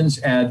 lessons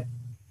at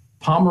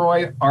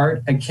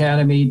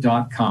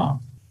PomeroyArtAcademy.com.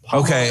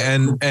 Okay,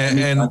 and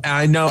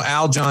I know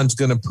Aljon's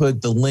going to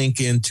put the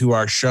link into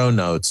our show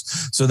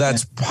notes. So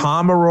that's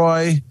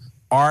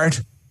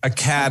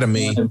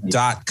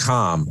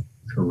PomeroyArtAcademy.com.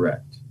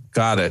 Correct.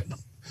 Got it.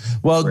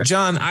 Well,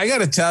 John, I got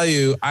to tell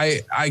you,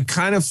 I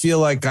kind of feel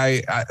like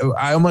I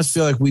almost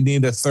feel like we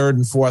need a 3rd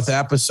and 4th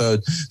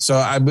episode. So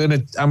I'm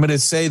gonna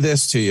say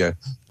this to you.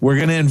 We're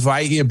gonna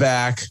invite you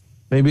back.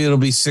 Maybe it'll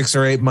be 6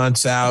 or 8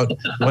 months out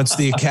once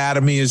the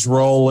Academy is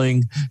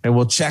rolling, and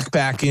we'll check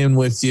back in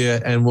with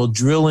you and we'll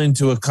drill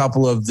into a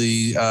couple of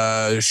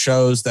the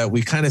shows that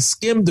we kind of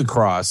skimmed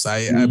across.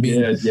 I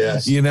mean,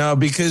 yes. You know,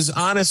 because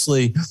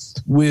honestly,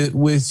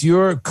 with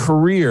your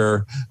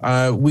career,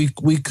 we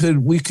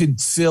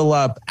could fill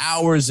up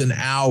hours and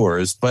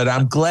hours, but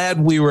I'm glad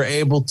we were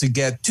able to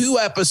get 2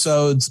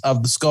 episodes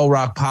of the Skull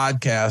Rock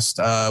podcast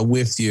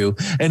with you.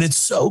 And it's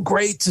so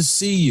great to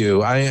see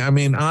you. I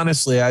mean,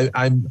 honestly,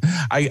 I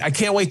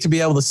can't wait to be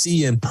able to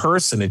see you in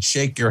person and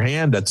shake your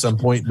hand at some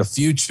point in the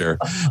future.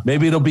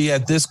 Maybe it'll be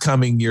at this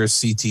coming year's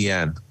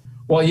CTN.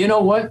 Well, you know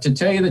what? To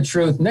tell you the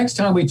truth, next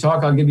time we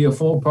talk, I'll give you a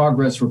full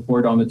progress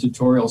report on the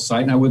tutorial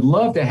site, and I would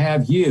love to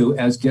have you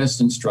as guest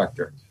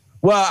instructor.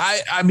 Well,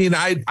 I mean,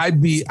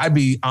 I'd be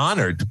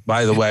honored,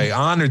 by the way,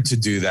 honored to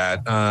do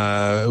that.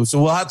 So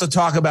we'll have to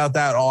talk about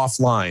that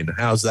offline.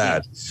 How's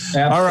that?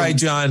 Absolutely. All right,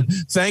 John,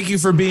 thank you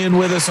for being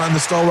with us on the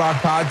Skull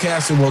Rock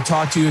podcast, and we'll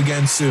talk to you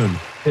again soon.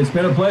 It's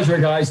been a pleasure,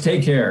 guys.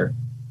 Take care.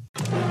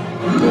 Skull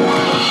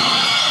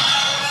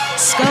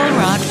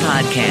Rock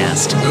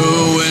Podcast. To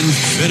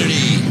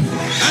infinity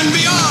and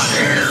beyond.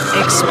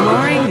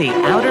 Exploring the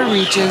outer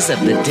reaches of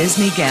the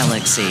Disney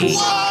galaxy.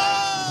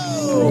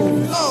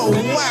 Oh,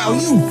 wow,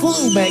 you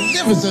flew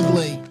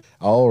magnificently.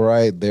 All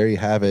right, there you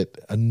have it.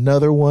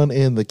 Another one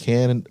in the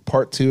can,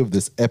 part 2 of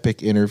this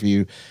epic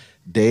interview.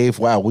 Dave,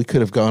 wow, we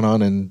could have gone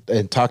on and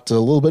talked a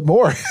little bit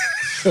more.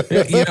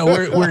 You know,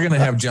 we're going to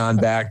have John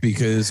back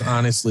because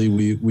honestly,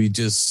 we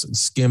just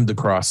skimmed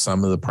across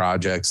some of the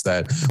projects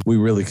that we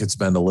really could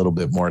spend a little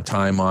bit more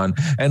time on.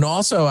 And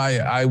also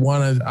I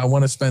want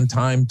to spend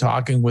time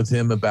talking with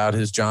him about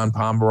his John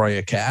Pomeroy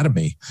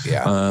Academy.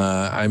 Yeah.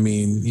 I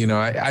mean, you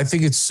know, I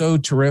think it's so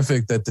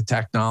terrific that the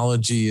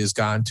technology has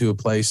gotten to a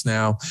place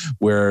now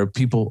where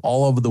people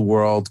all over the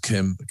world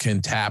can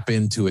tap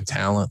into a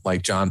talent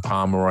like John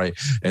Pomeroy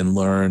and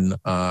learn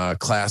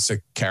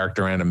classic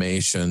character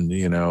animation,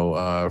 you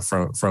know,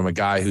 from a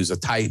guy who's a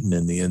titan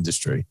in the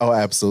industry. Oh,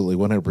 absolutely.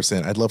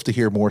 100%. I'd love to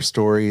hear more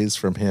stories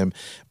from him,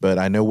 but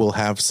I know we'll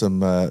have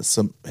some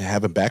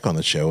have him back on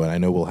the show. And I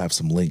know we'll have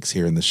some links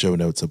here in the show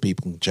notes so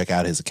people can check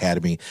out his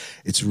academy.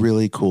 It's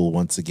really cool.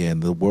 Once again,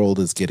 the world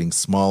is getting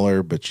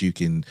smaller, but you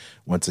can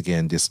once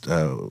again just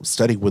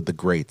study with the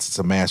greats. It's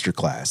a master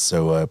class.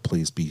 So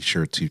please be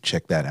sure to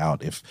check that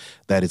out if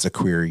that is a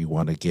career you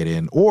want to get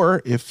in,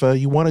 or if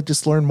you want to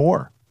just learn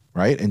more,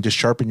 right? And just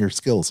sharpen your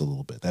skills a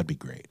little bit. That'd be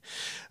great.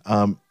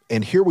 And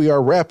here we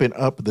are wrapping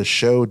up the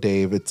show,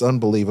 Dave. It's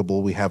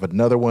unbelievable. We have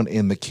another one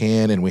in the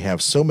can, and we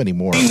have so many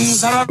more.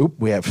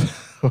 We have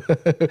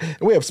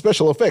We have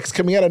special effects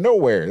coming out of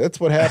nowhere. That's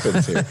what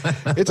happens here.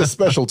 It's a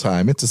special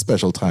time. It's a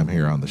special time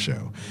here on the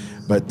show.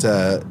 But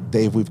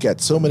Dave, we've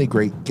got so many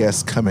great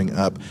guests coming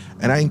up,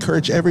 and I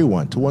encourage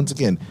everyone to, once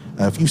again,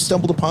 if you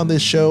stumbled upon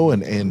this show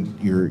and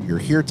you're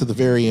here to the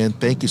very end,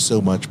 thank you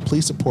so much.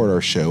 Please support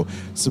our show.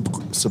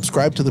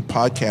 Subscribe to the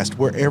podcast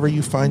wherever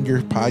you find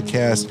your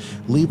podcast.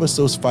 Leave us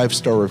those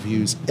 5-star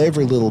reviews.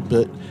 Every little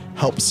bit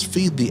helps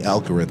feed the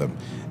algorithm,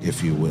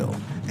 if you will.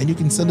 And you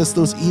can send us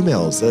those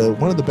emails.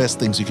 One of the best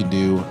things you can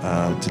do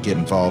to get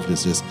involved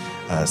is just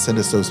send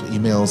us those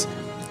emails,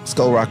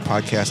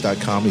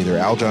 skullrockpodcast.com, either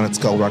Aljon at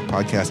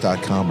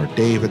skullrockpodcast.com or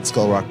Dave at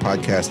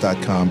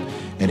skullrockpodcast.com,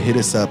 and hit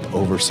us up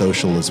over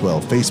social as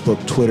well.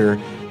 Facebook, Twitter,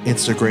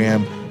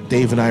 Instagram.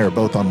 Dave and I are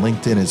both on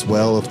LinkedIn as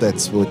well, if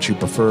that's what you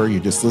prefer.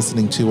 You're just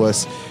listening to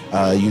us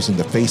using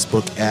the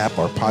Facebook app.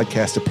 Our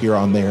podcast appear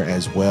on there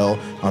as well,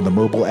 on the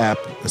mobile app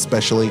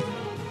especially.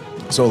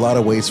 So a lot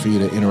of ways for you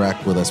to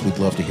interact with us. We'd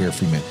love to hear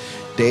from you.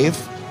 Dave,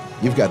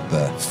 you've got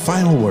the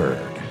final word.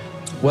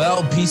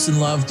 Well, peace and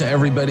love to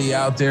everybody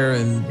out there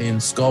in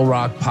Skull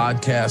Rock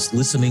podcast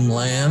listening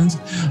land.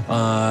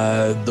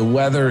 The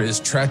weather is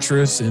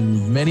treacherous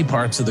in many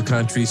parts of the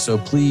country, so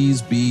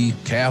please be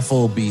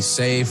careful, be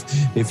safe.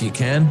 If you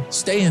can,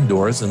 stay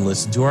indoors and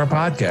listen to our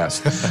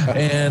podcast.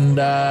 And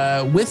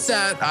with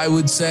that, I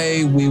would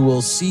say we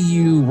will see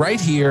you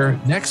right here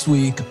next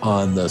week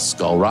on the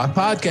Skull Rock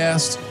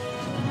podcast.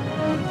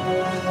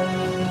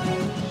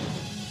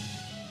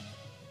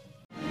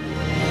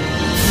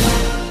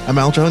 I'm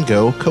Aljon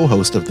Go,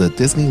 co-host of the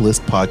Disney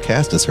List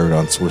podcast, as heard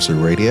on Sorcerer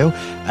Radio,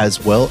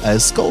 as well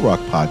as Skull Rock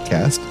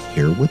podcast,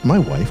 here with my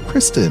wife,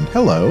 Kristen.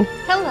 Hello.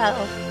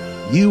 Hello.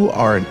 You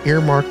are an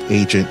earmarked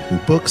agent who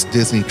books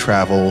Disney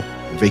travel,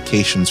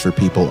 vacations for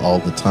people all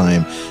the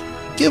time.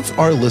 Give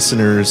our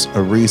listeners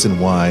a reason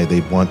why they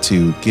want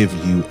to give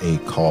you a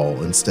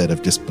call instead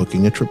of just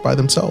booking a trip by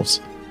themselves.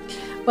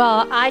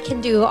 Well, I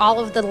can do all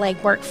of the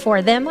legwork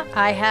for them.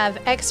 I have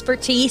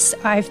expertise.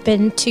 I've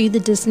been to the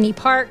Disney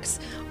parks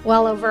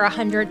well over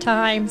 100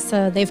 times,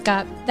 so they've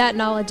got that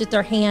knowledge at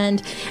their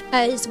hand,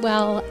 as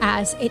well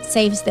as it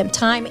saves them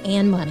time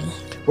and money.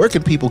 Where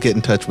can people get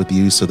in touch with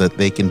you so that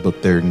they can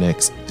book their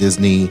next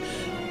Disney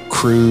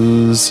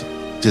cruise,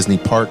 Disney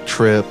park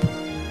trip,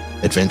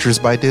 Adventures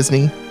by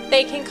Disney?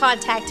 They can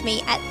contact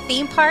me at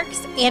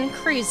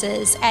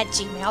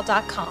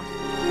themeparksandcruises@gmail.com.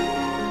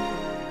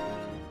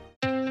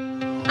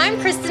 I'm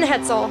Kristen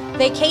Hetzel,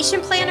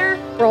 vacation planner,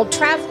 world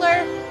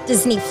traveler,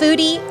 Disney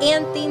foodie,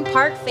 and theme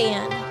park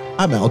fan.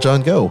 I'm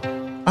Aljon Go.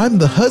 I'm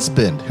the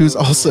husband who's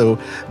also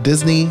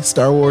Disney,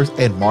 Star Wars,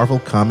 and Marvel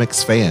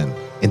Comics fan.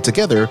 And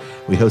together,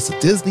 we host the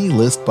Disney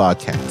List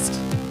podcast.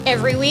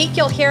 Every week,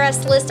 you'll hear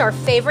us list our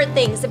favorite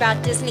things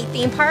about Disney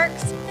theme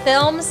parks,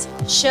 films,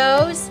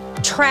 shows,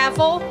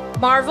 travel,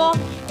 Marvel,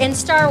 and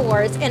Star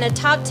Wars in a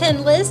top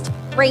 10 list,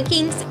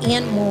 rankings,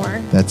 and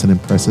more. That's an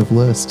impressive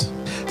list.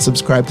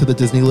 Subscribe to the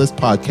Disney List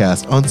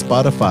podcast on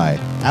Spotify,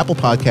 Apple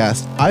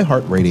Podcasts,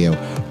 iHeartRadio,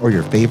 or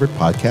your favorite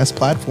podcast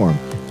platform.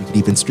 You can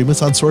even stream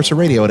us on Sorcerer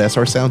Radio at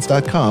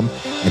srsounds.com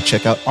and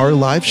check out our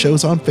live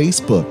shows on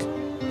Facebook.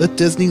 The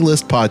Disney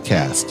List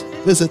podcast.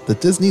 Visit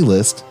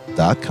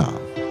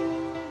thedisneylist.com.